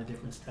lot of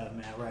different stuff,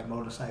 man. I ride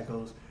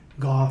motorcycles,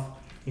 golf.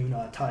 Even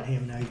though I taught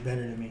him, now he's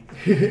better than me.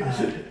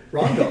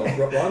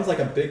 Ron's like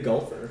a big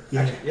golfer.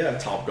 Yeah. Actually, yeah.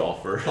 Top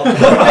golfer.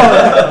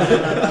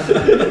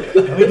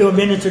 We do a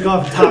miniature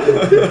golf top.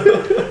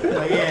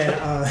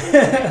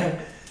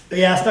 But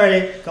yeah, I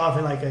started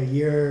golfing like a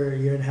year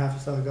and a half or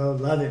so ago.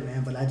 Love it,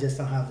 man, but I just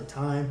don't have the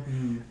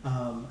time.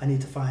 I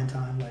need to find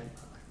time. Like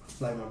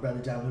my brother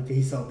John Luca,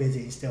 he's so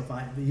busy, he still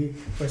find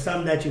for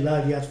something that you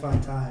love, you have to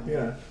find time.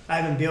 Yeah. I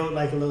haven't built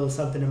like a little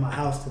something in my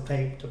house to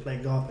play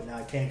golf, but now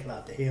I can't get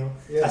out the hill.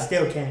 Yeah. I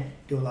still can't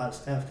do a lot of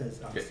stuff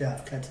because I still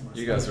have cuts in my.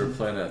 You guys were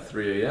playing at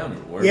 3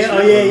 a.m. weren't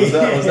Yeah, you?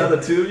 yeah. Was that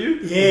the two of you?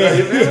 Yeah, Was that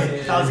you,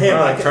 man? I was him.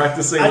 Right,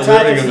 practicing I the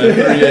tried living to- room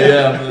at 3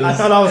 a.m. I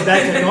thought I was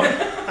back to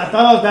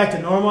I was back to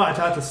normal. I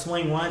tried to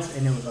swing once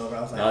and it was over.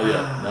 I was like, Not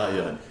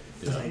yet.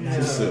 Just like, Yeah.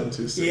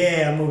 Too soon.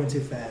 Yeah, I'm moving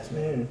too fast,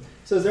 man.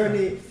 So is there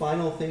any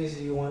final things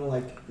you want to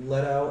like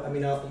let out? I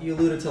mean, you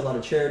alluded to a lot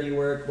of charity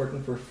work,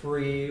 working for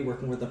free,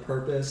 working with a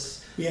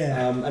purpose.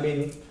 Yeah.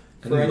 Any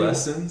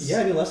lessons?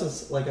 Yeah, any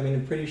lessons? Like, I mean,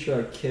 I'm pretty sure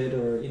a kid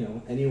or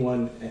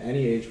anyone at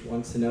any age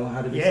wants to know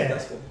how to be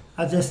successful.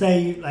 I'll just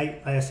say,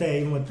 like I say,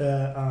 even with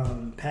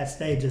the Pat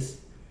Stay, just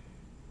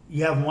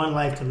you have one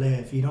life to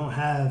live. You don't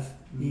have.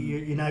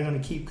 You're not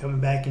going to keep coming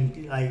back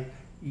and like.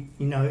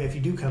 If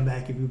you do come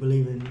back, if you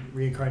believe in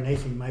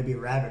reincarnation, you might be a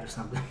rabbit or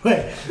something.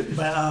 But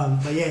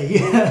yeah.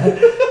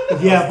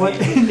 If you have what?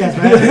 That's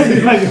right.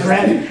 You might be a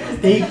rabbit.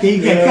 You can't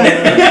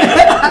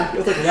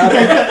cook. You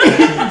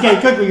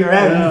can't cook with your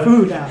rabbit in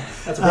food now.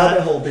 That's a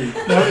rabbit hole beat.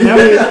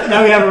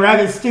 Now we have a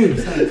rabbit stew.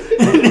 So.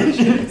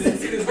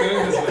 It's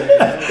going this way.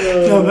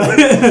 No,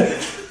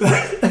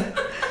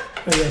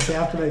 but yeah, so I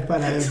have to make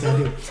fun out of everything I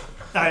do.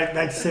 All right,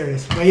 back to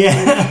serious. But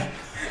yeah,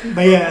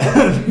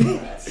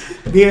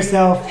 be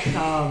yourself.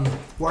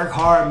 Work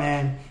hard,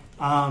 man.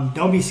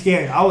 Don't be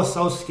scared. I was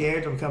so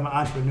scared to become an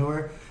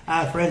entrepreneur.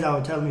 I had friends that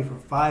would tell me for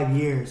 5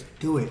 years,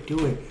 do it.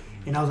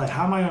 And I was like,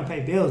 how am I going to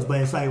pay bills?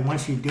 But it's like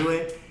once you do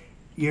it,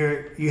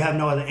 you have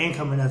no other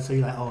income enough, so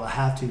you're like, oh, I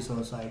have to. So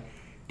it's like,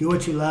 do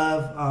what you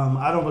love.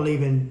 I don't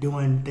believe in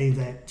doing things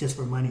that just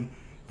for money.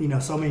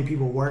 So many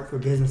people work for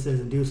businesses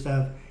and do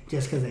stuff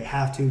just because they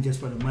have to, just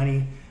for the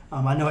money.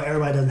 I know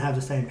everybody doesn't have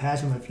the same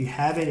passion, but if you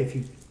have it,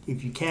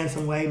 if you can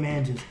some way,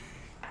 man, just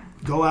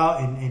go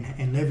out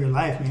and live your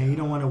life, man. You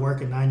don't want to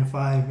work a 9 to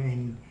 5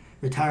 and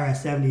retire at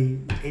 70,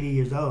 80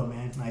 years old,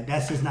 man. Like,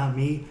 that's just not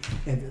me.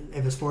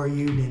 If it's for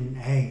you, then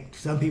hey,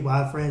 some people, I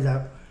have friends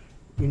that,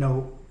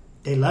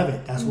 they love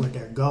it. That's what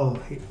their goal.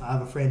 I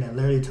have a friend that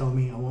literally told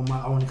me, I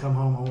want to come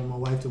home. I want my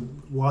wife to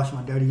wash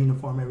my dirty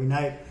uniform every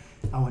night.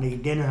 I want to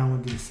eat dinner. I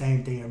want to do the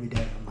same thing every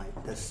day. I'm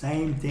like, the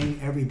same thing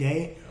every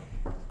day?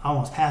 I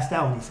almost passed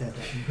out when he said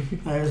that.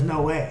 There's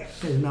no way,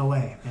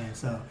 man.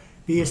 So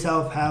be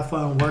yourself, have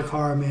fun, work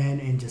hard, man,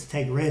 and just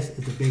take risks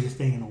is the biggest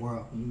thing in the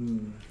world.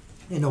 In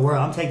the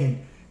world, I'm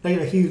taking like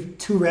a huge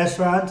 2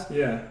 restaurants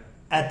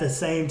at the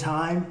same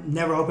time.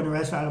 Never opened a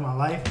restaurant in my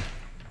life.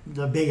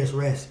 The biggest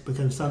risk,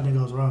 because if something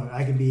goes wrong,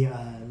 I could be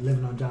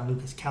living on John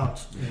Lucas'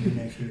 couch maybe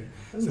next year.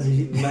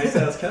 Nice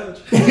ass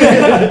couch.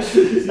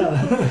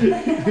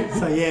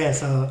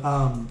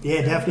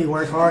 Definitely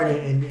work hard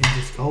and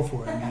just go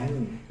for it,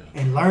 man.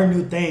 And learn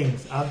new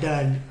things.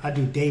 I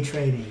do day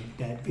trading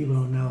that people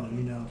don't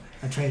know.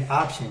 I trade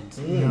options.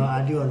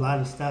 I do a lot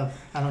of stuff.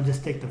 I don't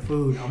just stick to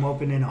food. I'm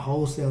opening a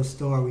wholesale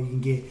store where you can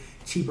get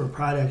cheaper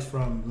products,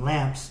 from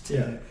lamps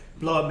to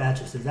blow up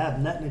mattresses. That have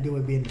nothing to do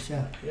with being a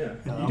chef. Yeah,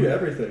 You know, you do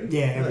everything.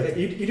 Yeah,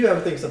 everything. You do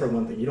everything except for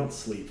one thing. You don't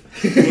sleep.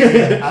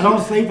 Yeah, I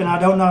don't sleep and I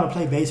don't know how to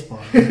play baseball.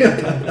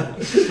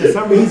 For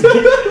some reason,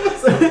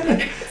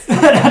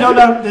 I don't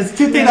know. There's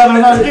two things I don't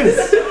know how to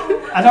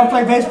do. I don't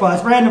play baseball.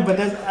 It's random, but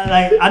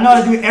I know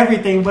how to do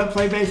everything but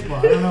play baseball.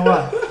 I don't know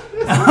why.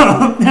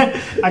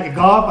 I can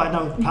golf. I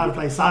know how to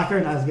play soccer,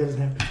 not as good as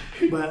him.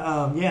 But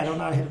yeah, I don't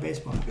know how to hit a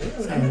baseball.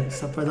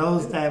 So for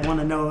those that want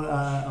to know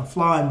a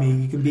flaw in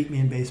me, you can beat me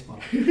in baseball.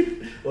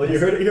 Well, you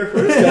heard it here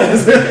first,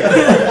 guys.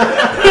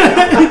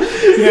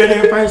 You heard it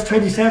here first.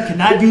 Trendy Chef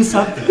cannot do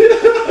something.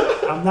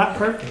 I'm not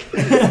perfect.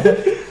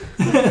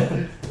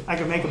 I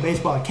can make a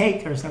baseball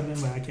cake or something,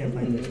 but I can't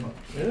play baseball.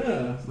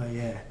 Yeah.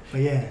 But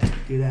yeah,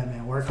 do that,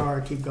 man. Work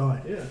hard, keep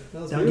going. Yeah.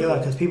 That was Don't give up,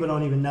 because people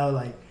don't even know,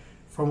 like,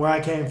 from where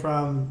I came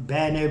from,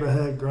 bad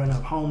neighborhood, growing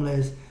up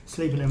homeless,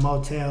 sleeping in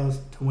motels,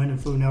 to winning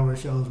Food Network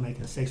shows,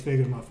 making 6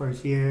 figures my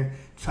first year,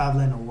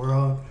 traveling the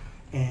world,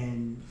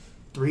 and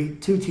 2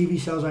 TV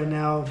shows right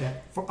now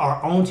that for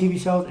our own TV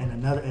shows,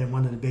 and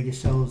one of the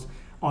biggest shows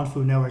on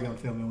Food Network I'm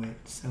filming with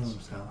soon.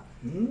 So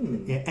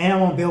yeah, and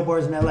I'm on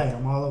billboards in LA.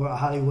 I'm all over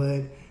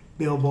Hollywood,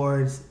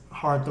 billboards,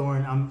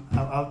 Hawthorne.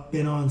 I've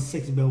been on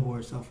 6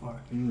 billboards so far.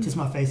 Just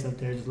my face up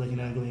there, just looking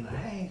ugly, like,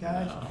 hey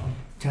guys,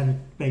 trying to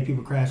make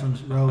people crash on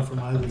the road for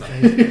my ugly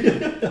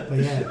face. But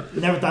yeah,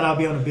 never thought I'd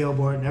be on a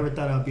billboard. Never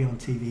thought I'd be on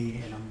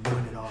TV, and I'm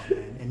doing it all,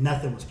 man. And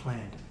nothing was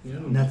planned. Yeah.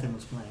 Nothing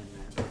was planned,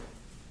 man.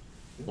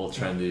 Well,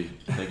 Trendy,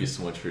 thank you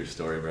so much for your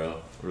story,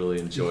 bro. Really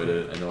enjoyed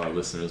it. I know our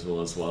listeners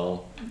will as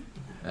well.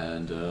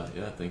 And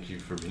yeah, thank you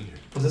for being here.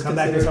 Is this Come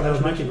back with some of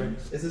those monkey considered-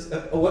 brains. Is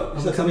this what?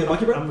 You said something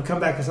monkey brain? I'm gonna come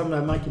back with some of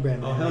that monkey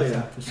brand. Oh, man. hell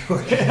yeah. For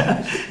sure.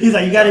 He's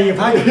like, you got it in your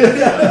pocket.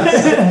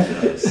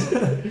 Yes.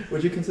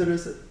 Would you consider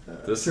this?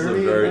 This is a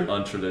very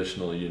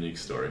untraditional, unique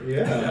story.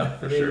 Yeah,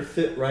 for I mean, sure. It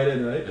fit right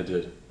in, right? It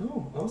did.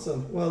 Oh,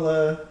 awesome.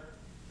 Well,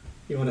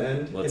 you want to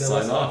end Let's in a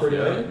less sign off. awkward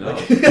Yeah, way? no.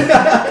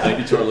 Thank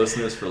you to our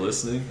listeners for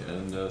listening,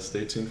 and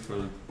stay tuned for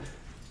the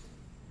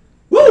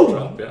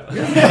drop. Yeah.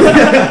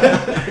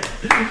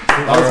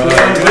 All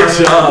right,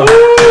 good job.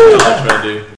 Good job, Trendy.